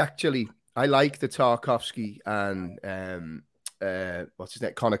debate. I like the Tarkowski and what's his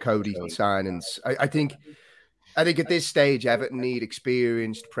name, Conor Cody signings. I think at this stage, Everton need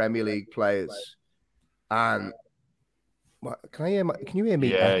experienced Premier League players. And can you hear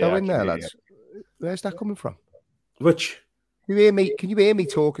me echoing there, lads? Where's that coming from? Which? Can you hear me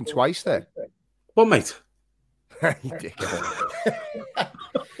talking twice there? What, mate? You dickhead.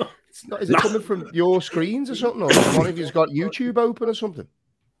 Is it coming from your screens or something? Or one of you's got YouTube open or something?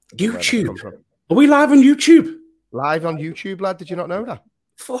 YouTube? Are we live on YouTube? Live on YouTube, lad. Did you not know that?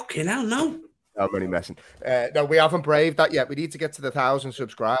 Fucking hell, no. I'm only messing. No, we haven't braved that yet. We need to get to the 1,000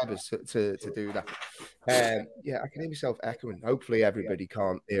 subscribers to do that. Yeah, I can hear myself echoing. Hopefully everybody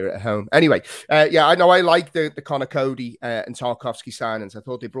can't hear it at home. Anyway, yeah, I know I like the Conor Cody and Tarkowski signings. I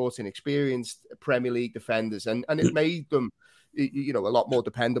thought they brought in experienced Premier League defenders and it made them, a lot more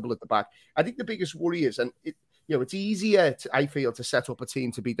dependable at the back. I think the biggest worry is, and it's easier, I feel, to set up a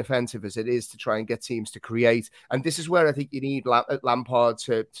team to be defensive as it is to try and get teams to create. And this is where I think you need Lampard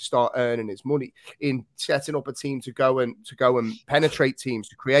to start earning his money in setting up a team to go and penetrate teams,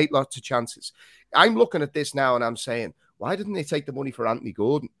 to create lots of chances. I'm looking at this now and I'm saying, why didn't they take the money for Anthony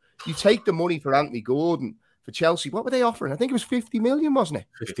Gordon? You take the money for Anthony Gordon for Chelsea. What were they offering? I think it was 50 million, wasn't it?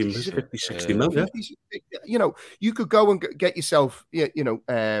 60 million. You could go and get yourself,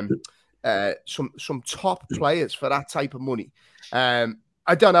 some top players for that type of money. I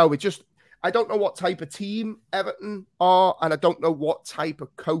don't know. I don't know what type of team Everton are, and I don't know what type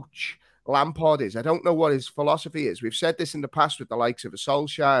of coach Lampard is. I don't know what his philosophy is. We've said this in the past with the likes of a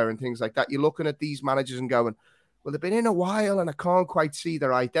Solskjaer and things like that. You're looking at these managers and going, well, they've been in a while and I can't quite see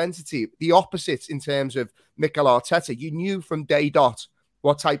their identity. The opposite in terms of Mikel Arteta. You knew from day dot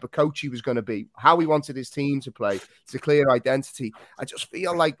what type of coach he was going to be, how he wanted his team to play. It's a clear identity. I just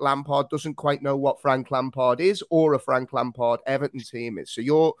feel like Lampard doesn't quite know what Frank Lampard is or a Frank Lampard Everton team is. So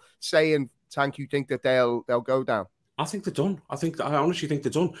you're saying, Tank, you think that they'll go down? I think they're done. I honestly think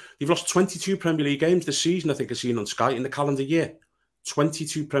they're done. They've lost 22 Premier League games this season, I think I've seen on Sky in the calendar year.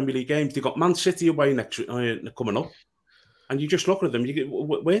 22 Premier League games. They've got Man City away next coming up. And you just look at them,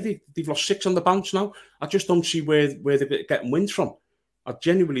 they've lost 6 on the bounce now. I just don't see where they're getting wins from. I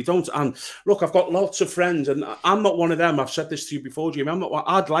genuinely don't. And look, I've got lots of friends, and I'm not one of them. I've said this to you before, Jim.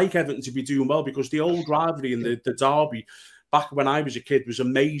 I'd like Everton to be doing well because the old rivalry in the derby back when I was a kid was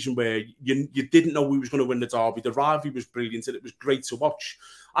amazing, where you didn't know who was going to win the derby. The rivalry was brilliant, and it was great to watch.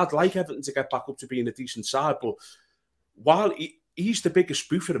 I'd like Everton to get back up to being a decent side, but while he's the biggest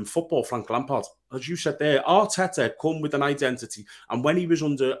spoofer in football, Frank Lampard. As you said there, Arteta come with an identity. And when he was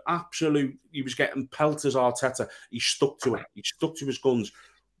under he was getting pelters, Arteta, he stuck to it. He stuck to his guns.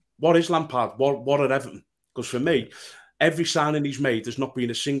 What is Lampard? What are Everton? Because for me, every signing he's made, there's not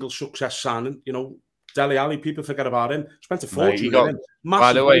been a single success signing. Dele Alli, people forget about him. Spent a fortune on him.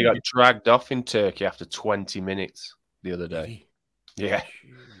 By the way, he got dragged off in Turkey after 20 minutes the other day. Yeah.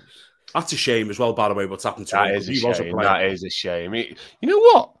 That's a shame as well, by the way, what's happened to him. That is a shame. You know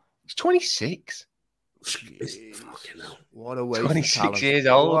what? He's 26. What a waste 26 years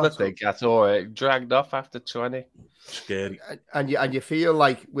old, I think. That's all right. Dragged off after 20. Scary. And you feel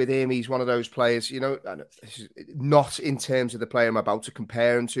like with him, he's one of those players, not in terms of the player I'm about to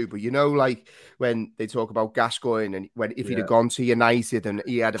compare him to, but like when they talk about Gascoigne and if he'd have gone to United and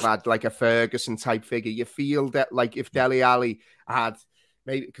he had like a Ferguson type figure, you feel that like if Dele Alli had,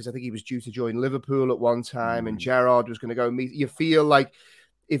 maybe because I think he was due to join Liverpool at one time and Gerrard was going to go meet. You feel like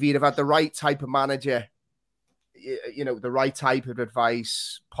if he'd have had the right type of manager, the right type of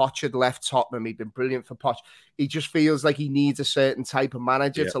advice, Poch had left Tottenham. He'd been brilliant for Poch. He just feels like he needs a certain type of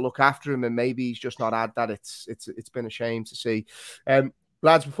manager to look after him, and maybe he's just not had that. It's been a shame to see.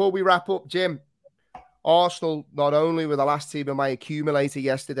 Lads, before we wrap up, Jim, Arsenal not only were the last team in my accumulator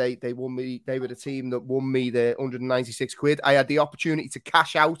yesterday, they won me. They were the team that won me the 196 quid. I had the opportunity to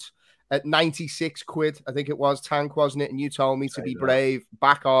cash out at 96 quid. I think it was, Tank, wasn't it? And you told me to be brave,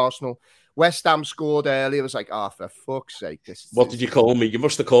 back Arsenal. West Ham scored early. I was like, oh, for fuck's sake. What did you call me? You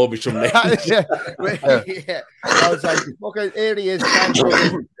must have called me some names. Yeah. I was like, fucking, here he is,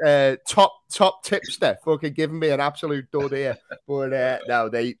 top tipster, fucking giving me an absolute dud here. But no,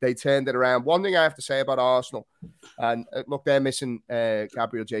 they turned it around. One thing I have to say about Arsenal, and look, they're missing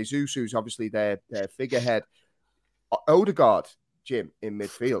Gabriel Jesus, who's obviously their figurehead. Odegaard, Jim, in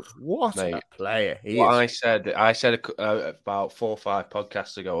midfield. What a player he is. I said about 4 or 5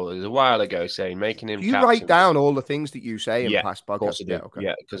 podcasts ago, it was a while ago, saying making him. You write down all the things that you say in past podcasts.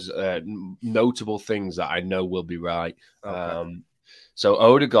 Yeah, because notable things that I know will be right. Okay. So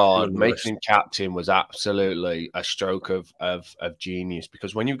Odegaard making him captain was absolutely a stroke of genius,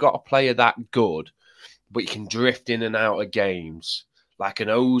 because when you've got a player that good, but you can drift in and out of games. Like an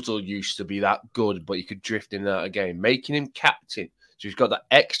Ozil used to be that good, but you could drift in and out of game. Making him captain, so he's got that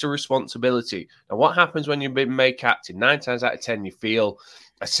extra responsibility. Now, what happens when you've been made captain? 9 times out of 10, you feel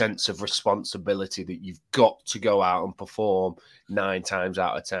a sense of responsibility that you've got to go out and perform 9 times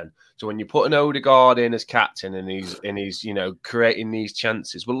out of 10. So when you put an Odegaard in as captain and he's creating these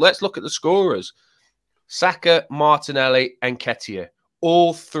chances, well, let's look at the scorers: Saka, Martinelli, and Nketiah.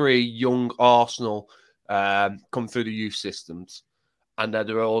 All 3 young Arsenal come through the youth systems. And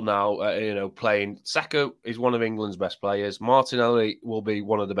they're all now, playing. Saka is one of England's best players. Martinelli will be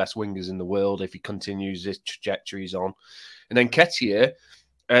one of the best wingers in the world if he continues this trajectory he's on. And then Nketiah,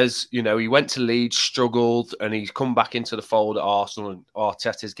 as he went to Leeds, struggled, and he's come back into the fold at Arsenal, and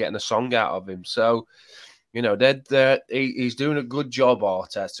Arteta's getting a song out of him. So, he's doing a good job,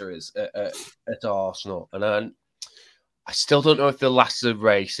 Arteta is at Arsenal. And I still don't know if the last of the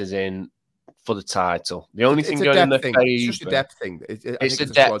race is in for the title. The only thing going in their favour... It's just a depth thing. It's a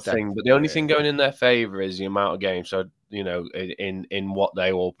depth thing, but the only thing going in their favour is the amount of games. So, in what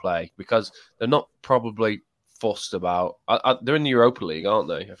they all play, because they're not probably fussed about... they're in the Europa League, aren't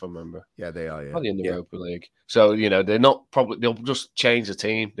they, if I remember? Yeah, they are, yeah. Probably in the Europa League. So, they're not probably... They'll just change the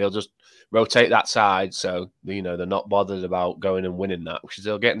team. They'll just rotate that side, so, they're not bothered about going and winning that, because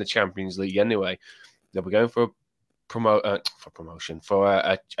they'll get in the Champions League anyway. They'll be going for a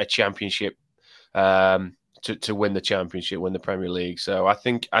championship, to win the championship, win the Premier League. So I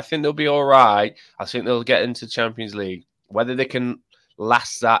think they'll be all right. I think they'll get into Champions League. Whether they can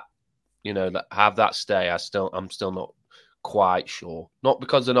last that, have that stay, I'm still not quite sure. Not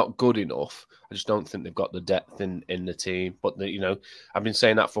because they're not good enough. I just don't think they've got the depth in the team. But I've been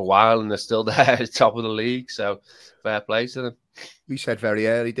saying that for a while, and they're still there at the top of the league. So fair play to them. We said very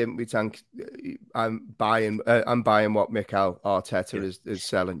early, didn't we, Tank? I'm buying what Mikel Arteta is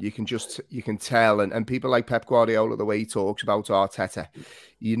selling. You can tell, and people like Pep Guardiola, the way he talks about Arteta,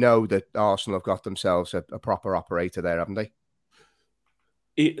 that Arsenal have got themselves a proper operator there, haven't they?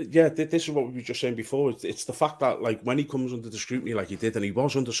 This is what we were just saying before. It's the fact that, like, when he comes under the scrutiny like he did, and he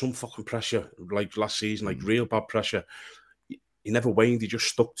was under some fucking pressure, like last season, like real bad pressure, he never waned. He just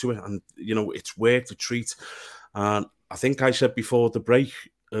stuck to it, and it's worked a treat. And I think I said before the break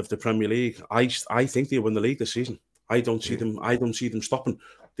of the Premier League, I think they'll win the league this season. I don't see them stopping.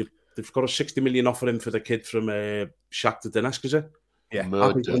 They've got a 60 million offer in for the kid from Shakhtar Donetsk, is it? Yeah.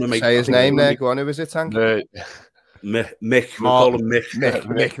 Say his name there. Go on, who is it, Tank? Mick. We call him Mick.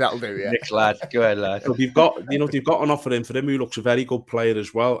 Mick, that'll do, yeah. Mick, lad. Go ahead, lad. So they've got an offer in for him who looks a very good player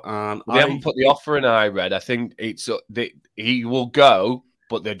as well. And they haven't put the offer in, I read. I think he will go,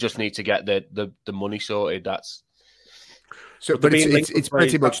 but they just need to get the money sorted. But it's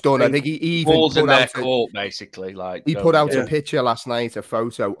pretty much done. I think he even falls in their court, basically. Like he put out a picture last night, a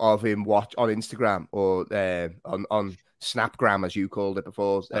photo of him on Instagram or on Snapgram, as you called it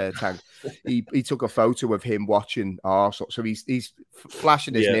before, Tank. He took a photo of him watching Arsenal, so he's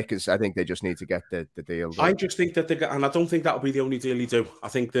flashing his knickers. I think they just need to get the deal done. I just think that and I don't think that'll be the only deal he do. I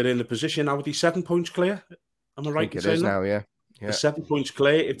think they're in a position now. Are they 7 points clear? Am I right? I think it is now, yeah. They're 7 points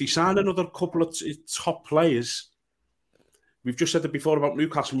clear. If they sign another couple of top players. We've just said it before about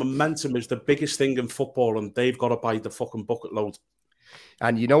Newcastle. Momentum is the biggest thing in football, and they've got to buy the fucking bucket load.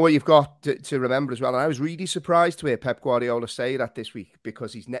 And you know what you've got to remember as well, and I was really surprised to hear Pep Guardiola say that this week,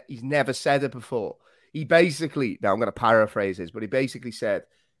 because he's never said it before. He basically, now I'm going to paraphrase this, but he basically said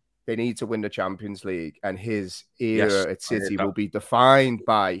they need to win the Champions League, and his era at City will be defined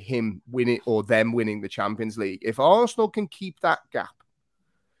by him winning or them winning the Champions League. If Arsenal can keep that gap,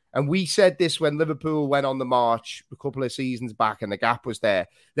 and we said this when Liverpool went on the march a couple of seasons back and the gap was there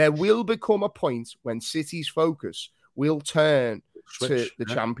will become a point when City's focus will turn to the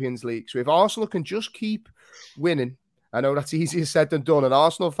Champions League. So if Arsenal can just keep winning, I know that's easier said than done. And any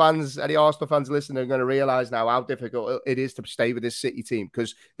Arsenal fans listening are going to realise now how difficult it is to stay with this City team,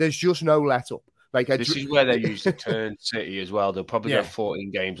 because there's just no let up. Like this is where they use to turn City as well. They'll probably go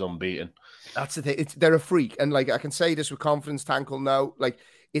 14 games unbeaten. That's the thing. They're a freak, and like I can say this with confidence. Tank will know. Like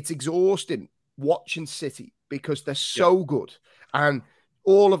it's exhausting watching City because they're so good, and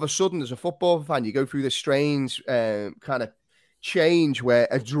all of a sudden, as a football fan, you go through this strange kind of change where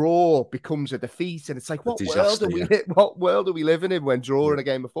a draw becomes a defeat, and it's like, what world are we living in when drawing a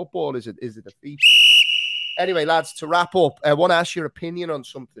game of football is a defeat? Anyway, lads, to wrap up, I want to ask your opinion on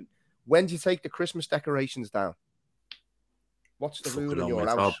something. When do you take the Christmas decorations down? What's the rule in your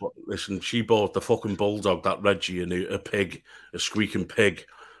house? Listen, she bought the fucking bulldog, that Reggie, a pig, a squeaking pig.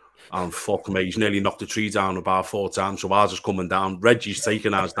 And fuck me, he's nearly knocked the tree down about 4 times, so ours is coming down. Reggie's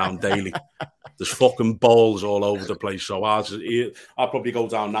taking ours down daily. There's fucking balls all over the place, so ours is, I'll probably go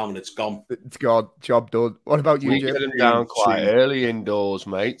down now and it's gone. It's gone. Job done. What about you, We Jim? get them down quite early indoors,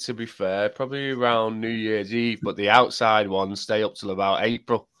 mate, to be fair. Probably around New Year's Eve, but the outside ones stay up till about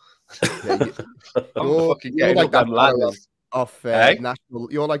April. You're like that fella off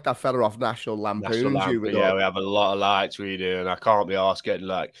National. You're like that fella off National Lampoon. We have a lot of lights we do, and I can't be asked getting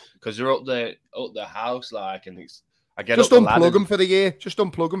like because they're up the house like, and it's I get just unplug them for the year. Just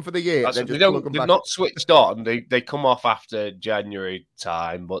unplug them for the year. They're not switched on. They come off after January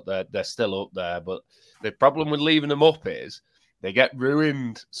time, but they're still up there. But the problem with leaving them up is they get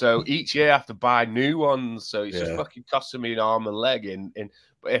ruined. So each year I have to buy new ones. So it's just fucking costing me an arm and leg.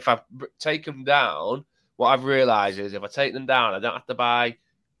 But if I take them down, what I've realised is if I take them down, I don't have to buy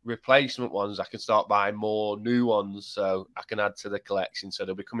replacement ones. I can start buying more new ones, so I can add to the collection. So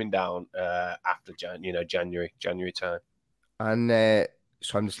they'll be coming down after January time. And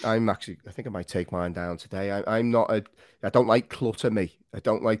so I'm actually, I think I might take mine down today. I don't like clutter. I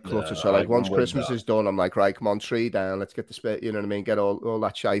don't like clutter. So like once Christmas is done, I'm like, right, come on, tree down. Let's get the spit. You know what I mean? Get all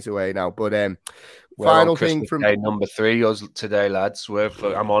that shite away now. But final thing from day number 3 us today, lads.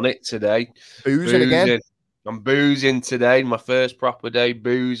 I'm on it today. Boozing again. I'm boozing today. My first proper day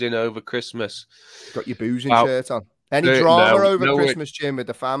boozing over Christmas. Got your boozing shirt on. Any drama over Christmas, Jim, with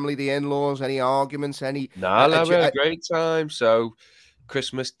the family, the in-laws? Any arguments? Any? No, I had a great time. So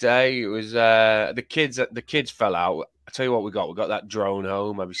Christmas Day, it was the kids fell out. I tell you what, we got that drone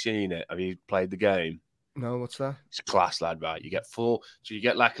home. Have you seen it? Have you played the game? No, what's that? It's class, lad, right? You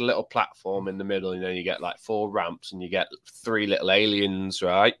get like a little platform in the middle, and then you get like 4 ramps, and you get 3 little aliens,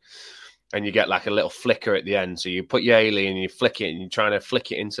 right? And you get like a little flicker at the end. So you put your alien, you flick it, and you're trying to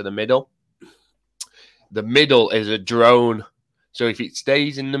flick it into the middle. The middle is a drone. So if it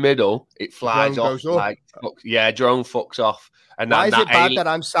stays in the middle, it flies off. Drone fucks off. And why is it bad that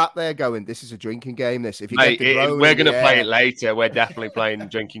I'm sat there going, this is a drinking game, this? If you get the drone we're going to play it later. We're definitely playing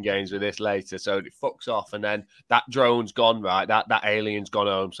drinking games with this later. So it fucks off, and then that drone's gone, right? That alien's gone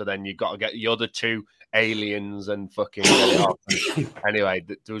home. So then you've got to get the other 2 aliens and fucking get it off. Anyway,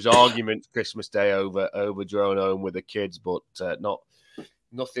 there was arguments Christmas Day over drone home with the kids, but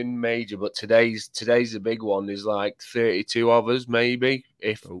nothing major. But today's the big one. There's like 32 of us, maybe,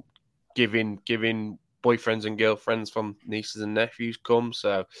 if giving boyfriends and girlfriends from nieces and nephews come.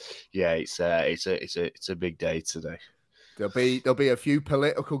 So yeah, it's a big day today. There'll be a few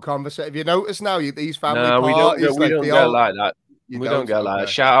political conversations. Have you noticed now these family parties? We don't get like that. We don't get like that.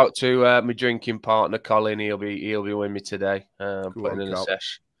 Shout out to my drinking partner Colin. He'll be with me today. Putting in a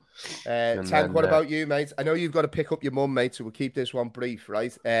sesh. Tank, what about you, mate? I know you've got to pick up your mum, mate, so we'll keep this one brief,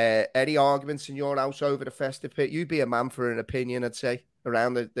 right? Any arguments in your house over the festive pit? You'd be a man for an opinion, I'd say,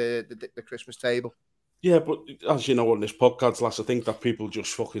 around the Christmas table. Yeah, but as you know on this podcast, lads, I think that people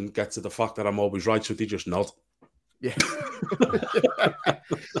just fucking get to the fact that I'm always right, so they just nod. Yeah.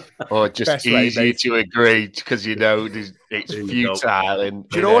 Or just best easy to agree because it's futile. And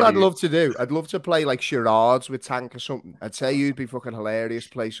do you know what I'd love to do? I'd love to play like charades with Tank or something. I'd say you'd be fucking hilarious.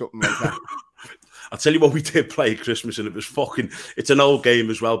 Play something like that. I'll tell you what we did play at Christmas, and it was fucking. It's an old game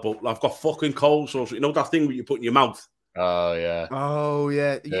as well, but I've got fucking cold sauce. You know that thing that you put in your mouth. Oh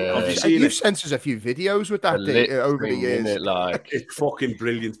yeah. You've sent us a few videos with that thing over the years. It's fucking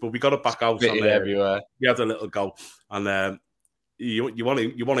brilliant. But we got it back out everywhere. We had a little go, and you want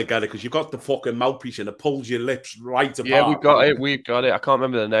to get it because you've got the fucking mouthpiece and it pulls your lips right apart. Yeah, we've got it. I can't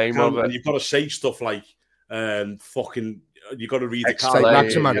remember the name of it. And you've got to say stuff like fucking. You got to read the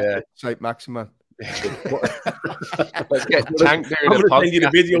card. Saint Maximan. Let's get Tank doing a podcast.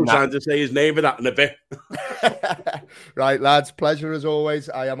 I'm video trying to say his name of that in a bit. Right, lads, pleasure as always.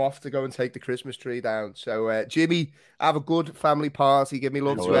 I am off to go and take the Christmas tree down. So, Jimmy, have a good family party. Give me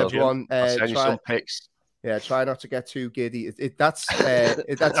love to everyone. I'll send you some pics. Yeah, try not to get too giddy. That's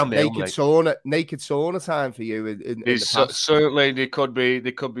naked sauna time for you. In the past. Certainly, there could be a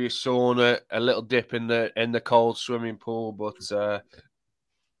sauna, a little dip in the cold swimming pool, but.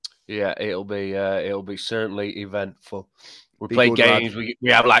 Yeah, it'll be certainly eventful. We Be play good, games. We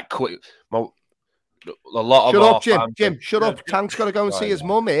have like quick. A lot Shut of up, our Jim. fans- Jim, shut up. Tank's got to go and see his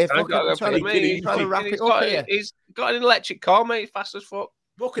mum here. Tank's Fucking gotta trying go to, pay me. trying to wrap He's it up here. He's got an electric car, mate. Fast as fuck.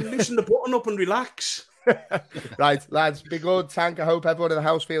 Fucking loosen the button up and relax. Right, lads, be good. Tank, I hope everyone in the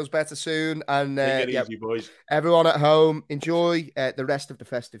house feels better soon. And Take it easy, boys. everyone at home, enjoy the rest of the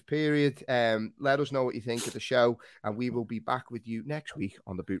festive period. Let us know what you think of the show, and we will be back with you next week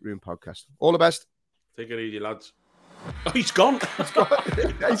on the Boot Room Podcast. All the best. Take it easy, lads. Oh, he's gone.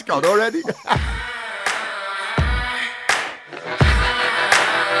 He's gone already.